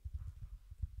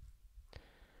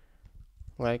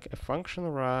 like a function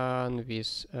run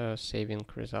with saving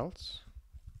results,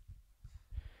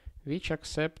 which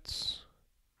accepts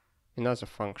another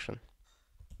function.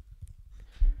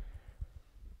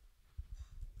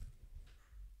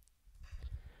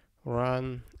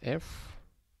 Run f,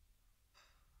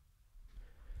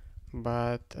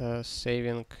 but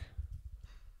saving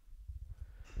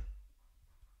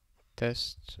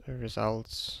test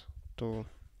results to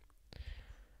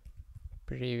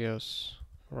previous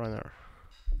runner.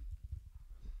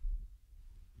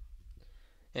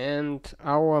 And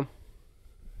our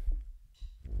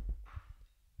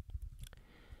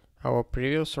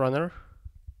previous runner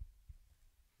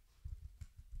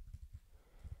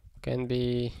can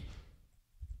be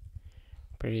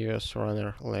previous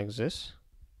runner like this,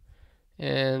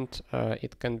 and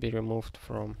it can be removed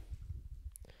from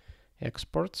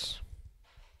exports.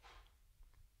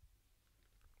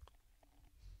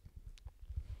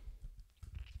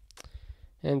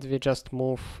 And we just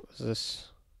move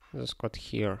this code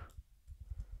here.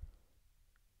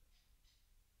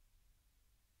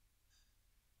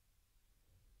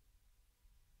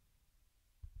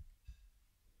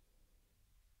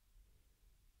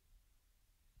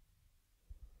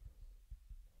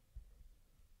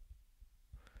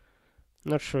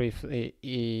 Not sure if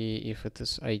it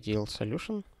is ideal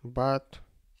solution, but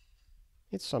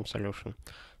it's some solution.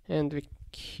 And we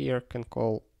here can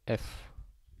call f.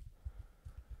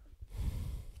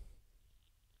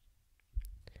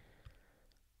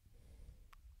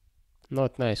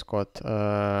 Not nice code,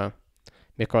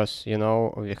 because we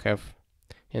have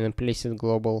an implicit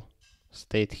global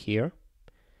state here,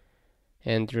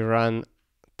 and rerun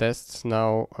tests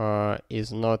now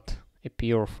is not a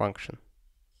pure function.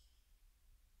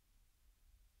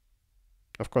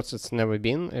 Of course, it's never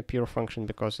been a pure function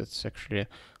because it's actually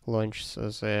launched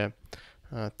the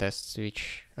tests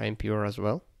which are impure as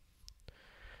well.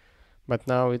 But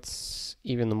now it's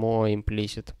even more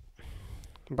implicit.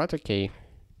 But okay.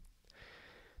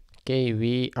 Okay,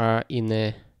 we are in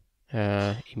a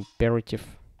imperative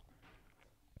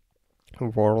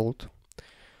world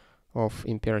of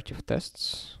imperative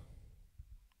tests.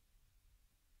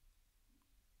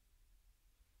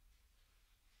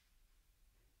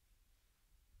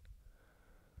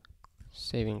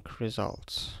 Saving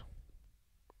results.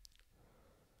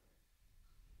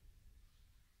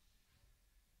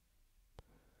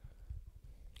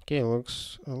 Okay,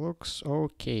 looks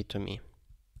okay to me.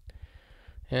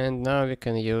 And now we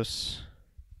can use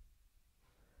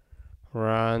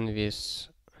run with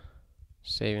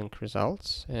saving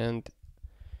results, and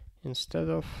instead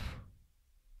of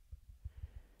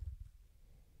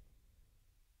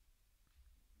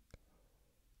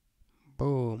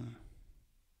boom,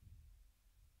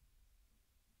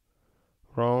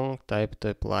 wrong type to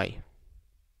apply.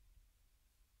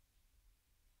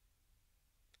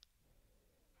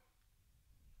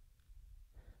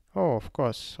 Oh, of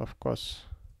course.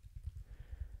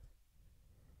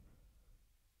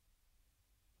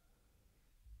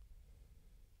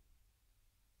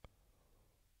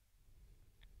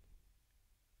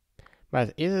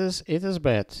 But it is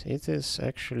bad. It is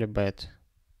actually bad.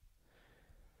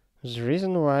 The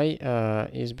reason why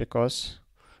is because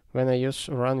when I use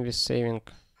run with saving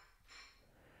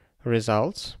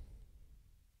results,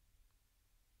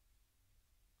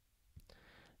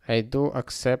 I do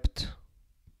accept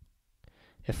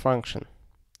a function.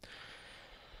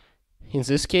 In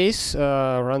this case,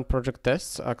 run project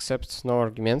tests accepts no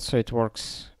arguments, so it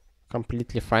works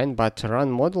completely fine. But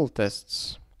run model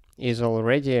tests is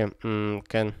already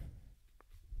can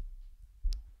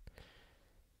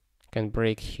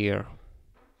break here.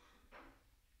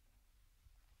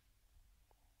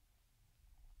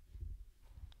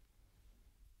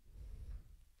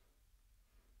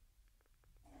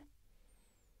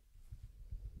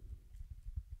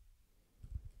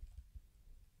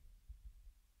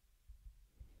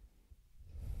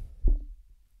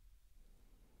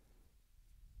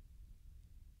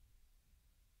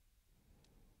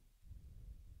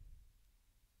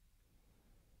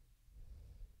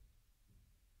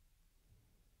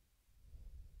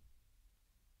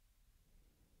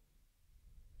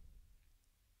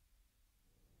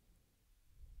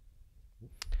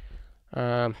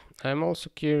 I'm also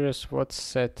curious what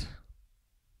set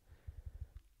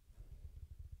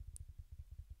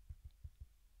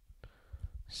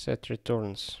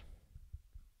returns.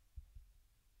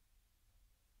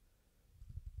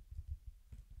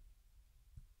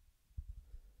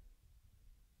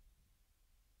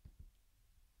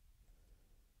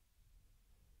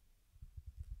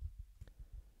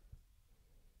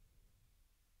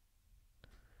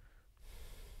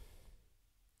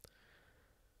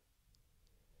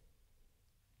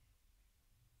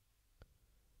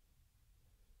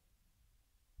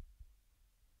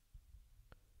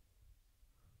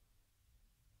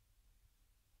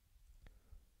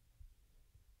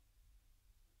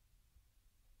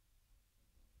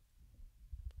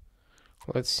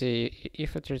 Let's see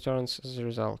if it returns the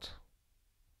result.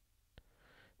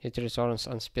 It returns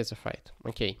unspecified.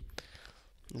 Okay,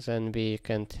 then we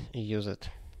can't use it.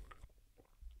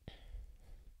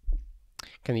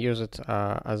 Can use it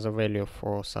as a value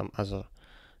for some other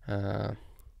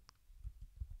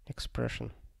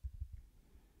expression.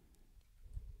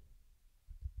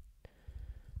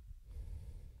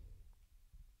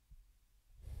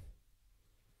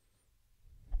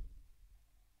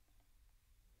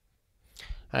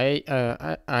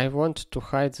 I want to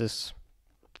hide this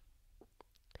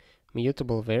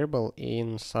mutable variable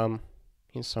in some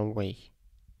way.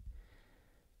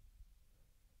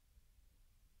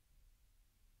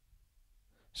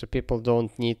 So people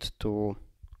don't need to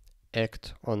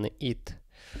act on it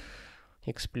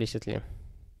explicitly.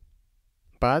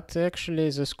 But actually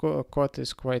this code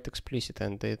is quite explicit,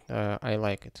 and I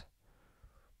like it.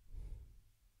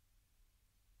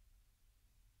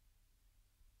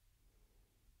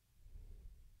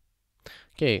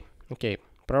 Okay,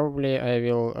 probably I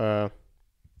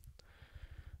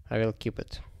will keep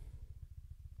it.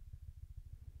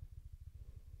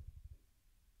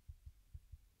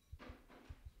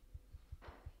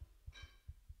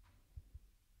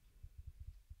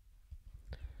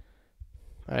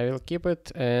 I will keep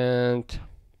it, and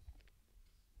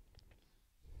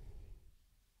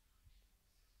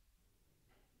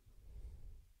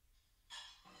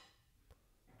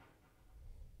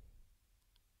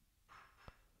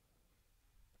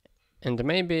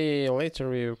maybe later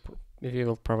we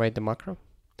will provide the macro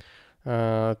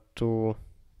to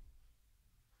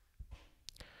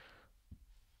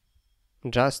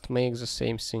just make the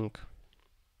same thing.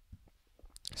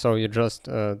 So you just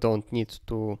don't need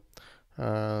to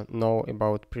know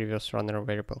about previous runner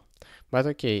variable. But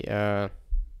okay,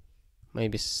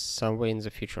 maybe some way in the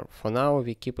future. For now,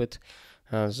 we keep it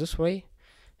this way,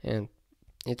 and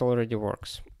it already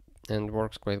works, and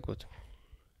works quite good.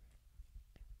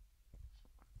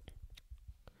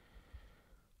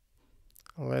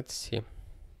 Let's see.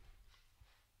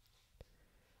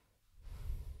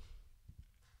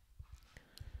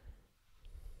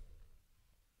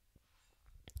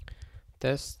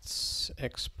 Tests,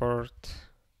 export.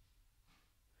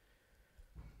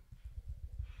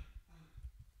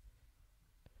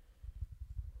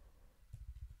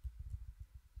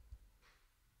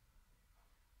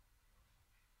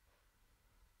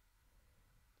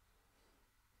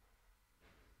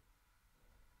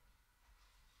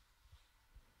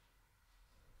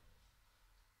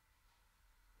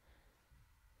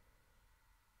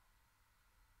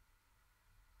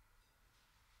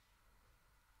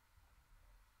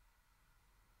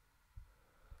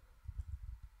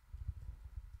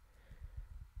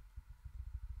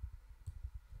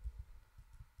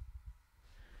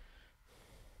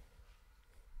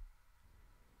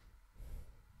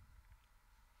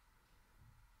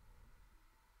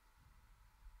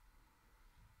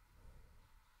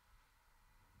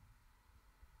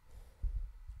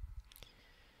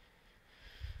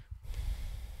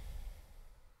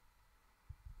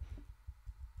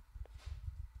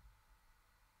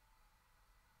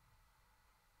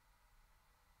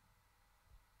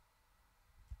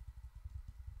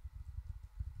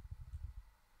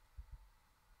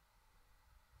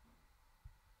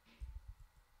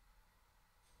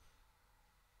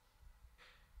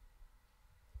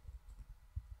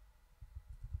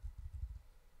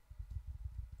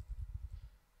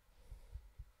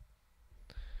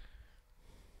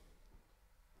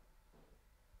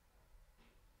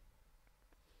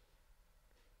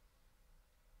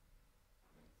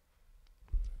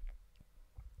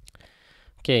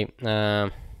 Okay,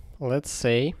 let's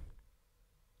say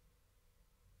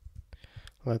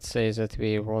that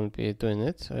we won't be doing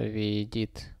it. We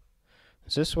did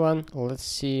this one. Let's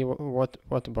see what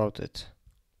about it.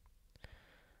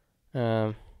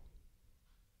 I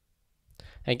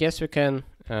guess we can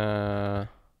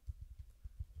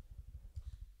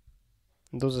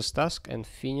do this task and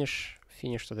finish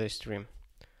today's stream.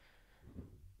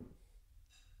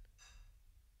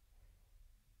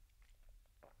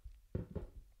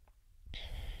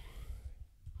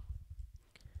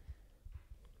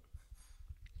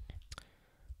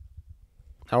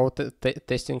 Our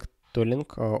testing tooling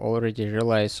already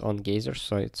relies on geysers,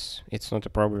 so it's not a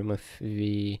problem if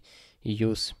we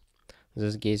use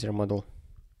this geyser model.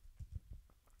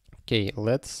 Okay,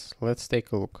 let's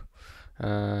take a look.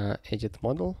 Edit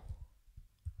model,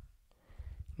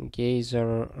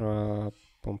 geyser,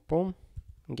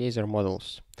 geyser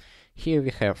models. Here we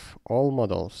have all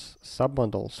models,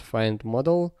 submodels, find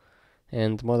model,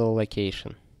 and model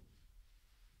location.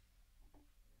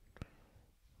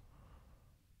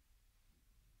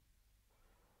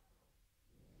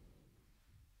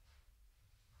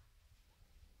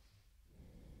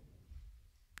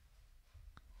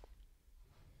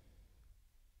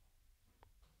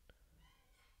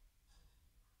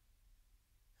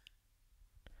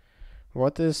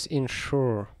 What is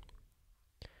ensure?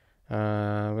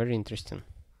 Very interesting.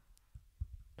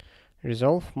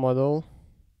 Resolve model.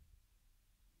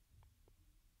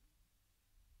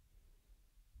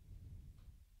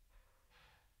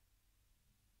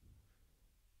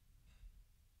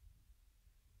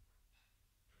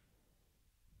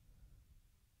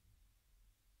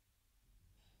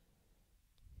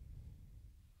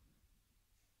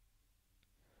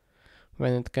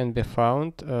 When it can be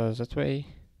found that way,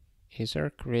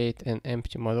 either create an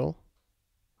empty model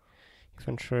if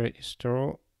ensure is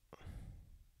true.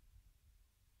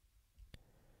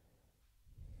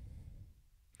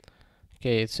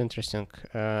 Okay, it's interesting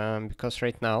because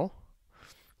right now,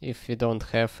 if we don't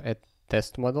have a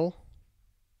test model,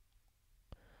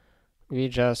 we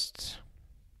just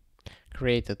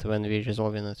create it when we're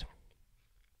resolving it.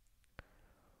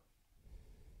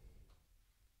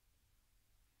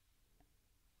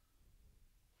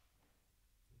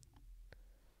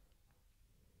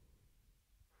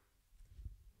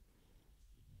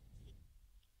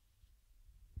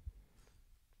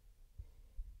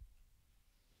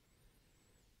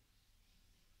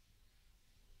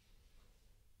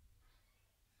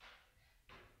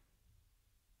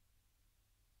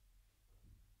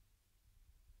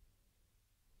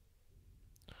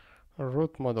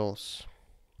 Root models.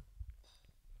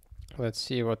 Let's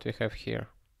see what we have here.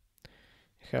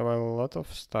 We have a lot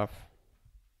of stuff.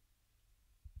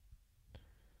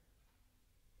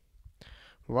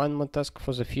 One more task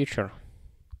for the future.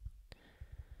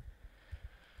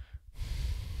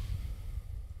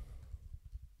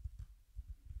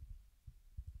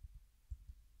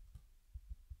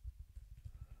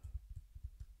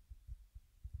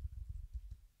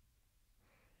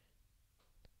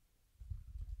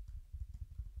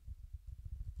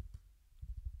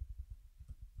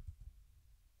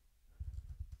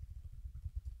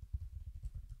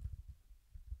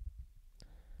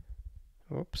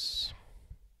 Oops.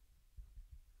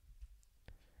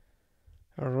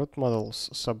 Root models,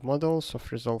 submodels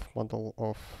of resolve model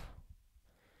of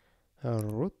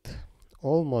root,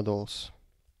 all models.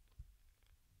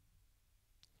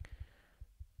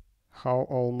 How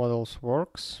all models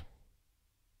works?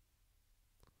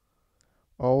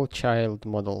 All child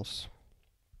models.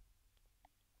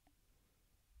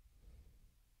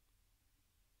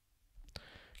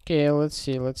 Okay, let's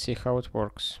see how it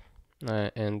works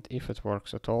and if it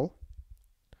works at all.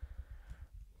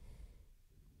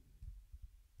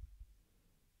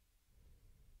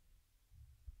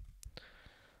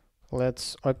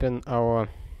 Let's open our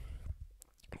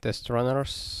test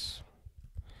runners,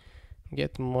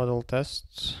 get model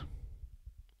tests.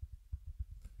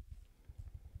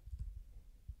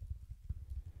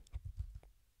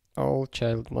 All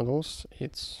child models,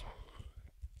 it's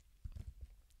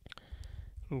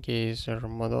geyser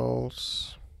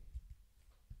models.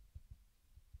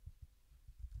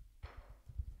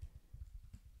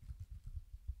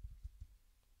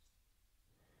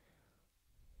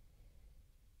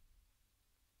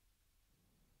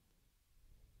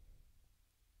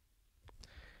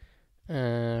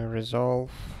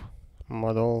 Resolve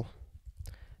model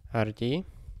RD.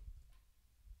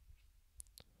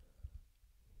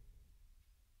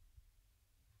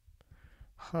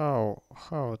 How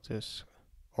it is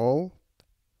all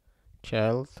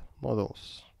child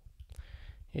models.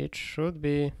 It should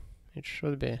be.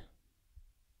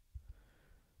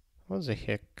 What the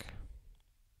heck?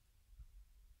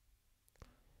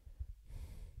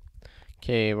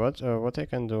 Okay, what I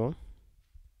can do?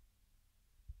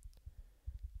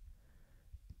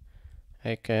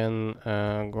 I can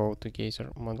go to geyser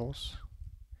models.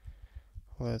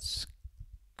 Let's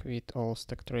quit all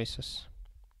stack traces.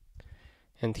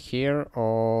 And here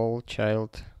all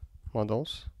child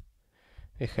models.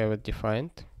 We have it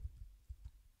defined.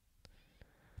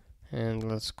 And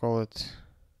let's call it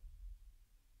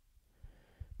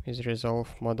with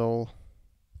resolve model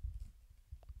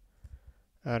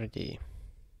RD.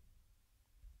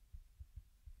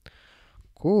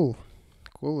 Cool,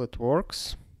 it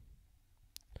works.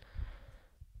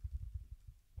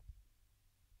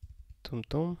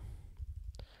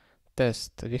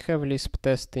 Test. We have Lisp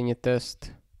test, ini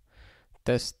test,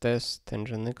 test, and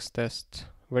nix test.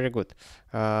 Very good.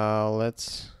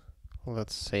 Let's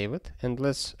save it and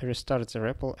let's restart the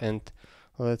REPL and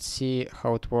let's see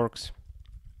how it works.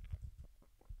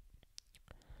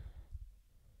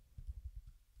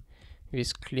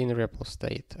 With clean REPL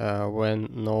state when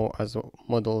no other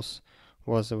models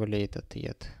was evaluated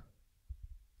yet.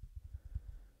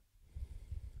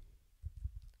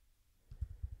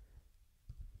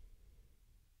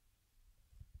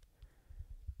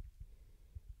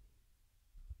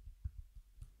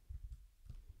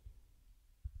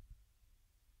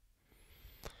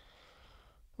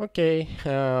 Okay,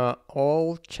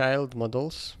 all child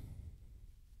models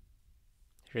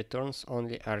returns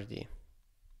only RD.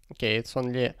 Okay, it's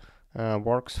only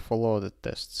works for loaded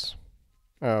tests,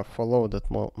 for loaded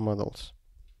models.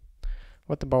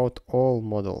 What about all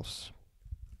models?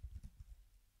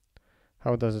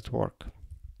 How does it work?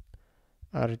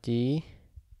 RD.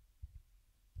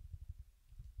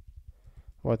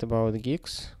 What about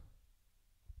guix?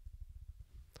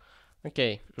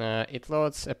 Okay, it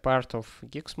loads a part of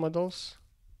guix models.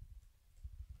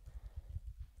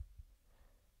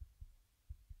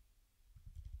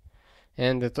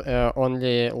 And it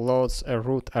only loads a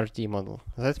root RD model.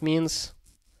 That means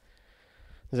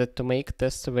that to make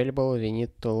tests available, we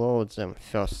need to load them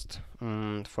first.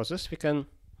 For this, we can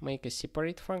make a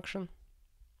separate function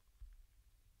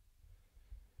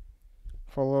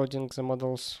for loading the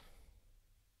models.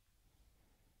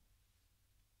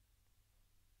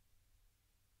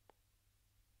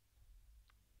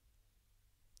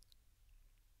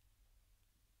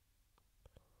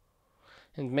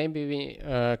 And maybe we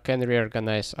can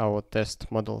reorganize our test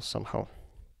models somehow.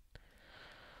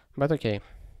 But okay,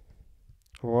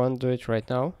 we won't do it right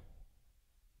now.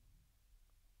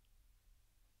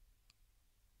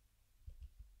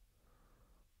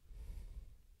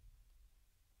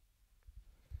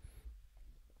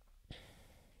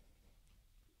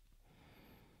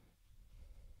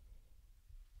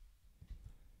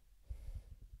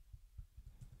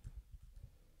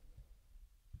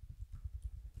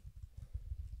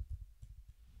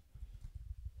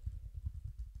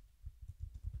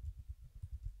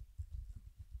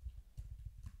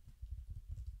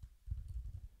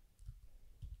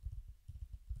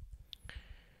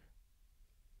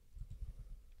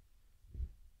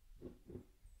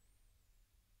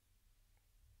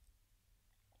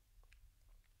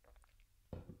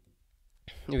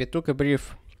 We took a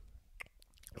brief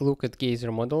look at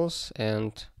geyser models,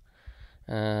 and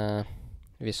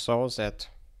we saw that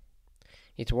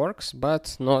it works,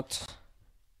 but not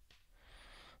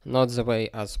the way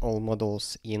as all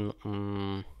models in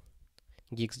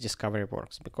guix discovery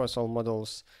works, because all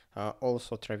models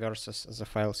also traverses the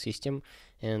file system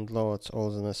and loads all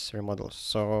the necessary models.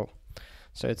 So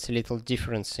it's a little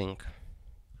different thing.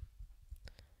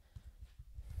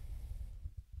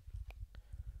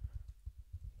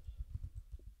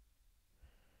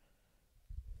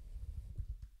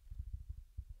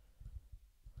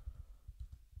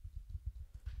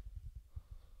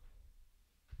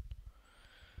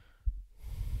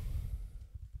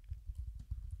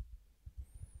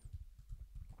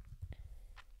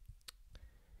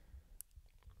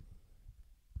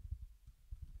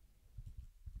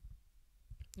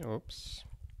 Oops.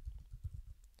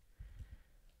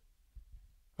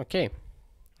 Okay,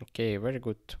 very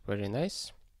good, very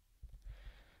nice.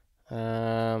 We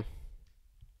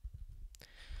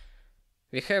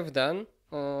have done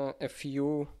a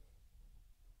few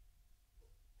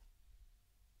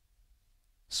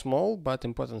small but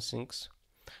important things.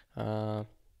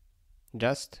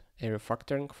 Just a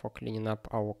refactoring for cleaning up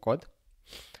our code.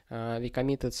 We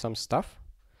committed some stuff,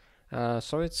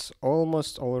 so it's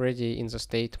almost already in the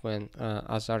state when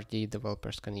other RD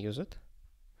developers can use it.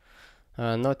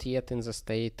 Not yet in the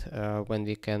state when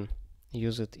we can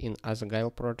use it in other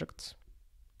Guile projects.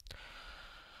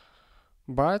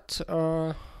 But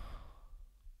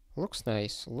looks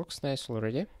nice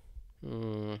already.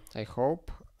 I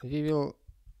hope we will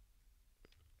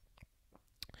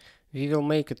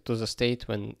make it to the state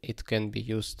when it can be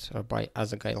used by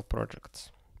other Guile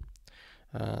projects.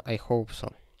 I hope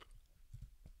so.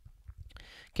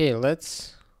 Okay,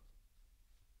 let's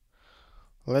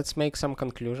make some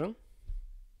conclusion.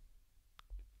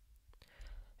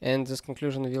 And this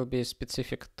conclusion will be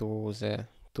specific to the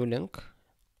tooling.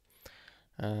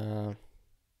 And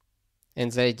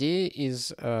the idea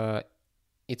is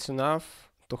it's enough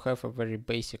to have a very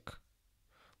basic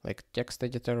like text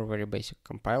editor, very basic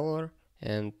compiler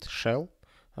and shell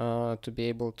to be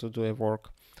able to do a work.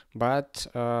 But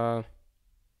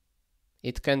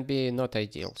it can be not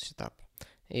ideal setup.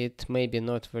 It may be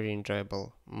not very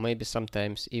enjoyable, maybe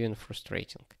sometimes even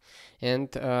frustrating. And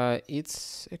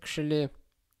it's actually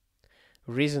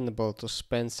reasonable to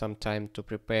spend some time to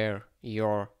prepare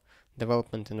your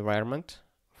development environment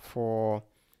for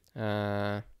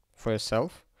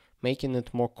yourself, making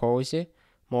it more cozy,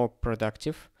 more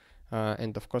productive,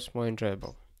 and of course more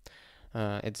enjoyable.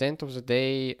 At the end of the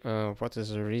day, what is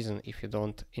the reason if you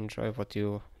don't enjoy what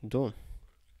you do?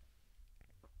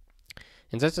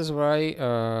 And that is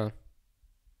why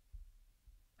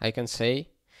I can say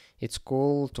it's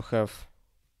cool to have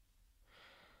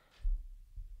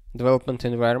development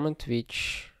environment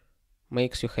which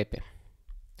makes you happy.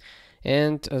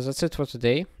 And that's it for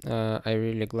today. I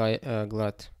really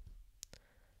glad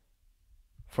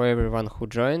for everyone who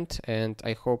joined, and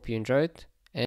I hope you enjoyed.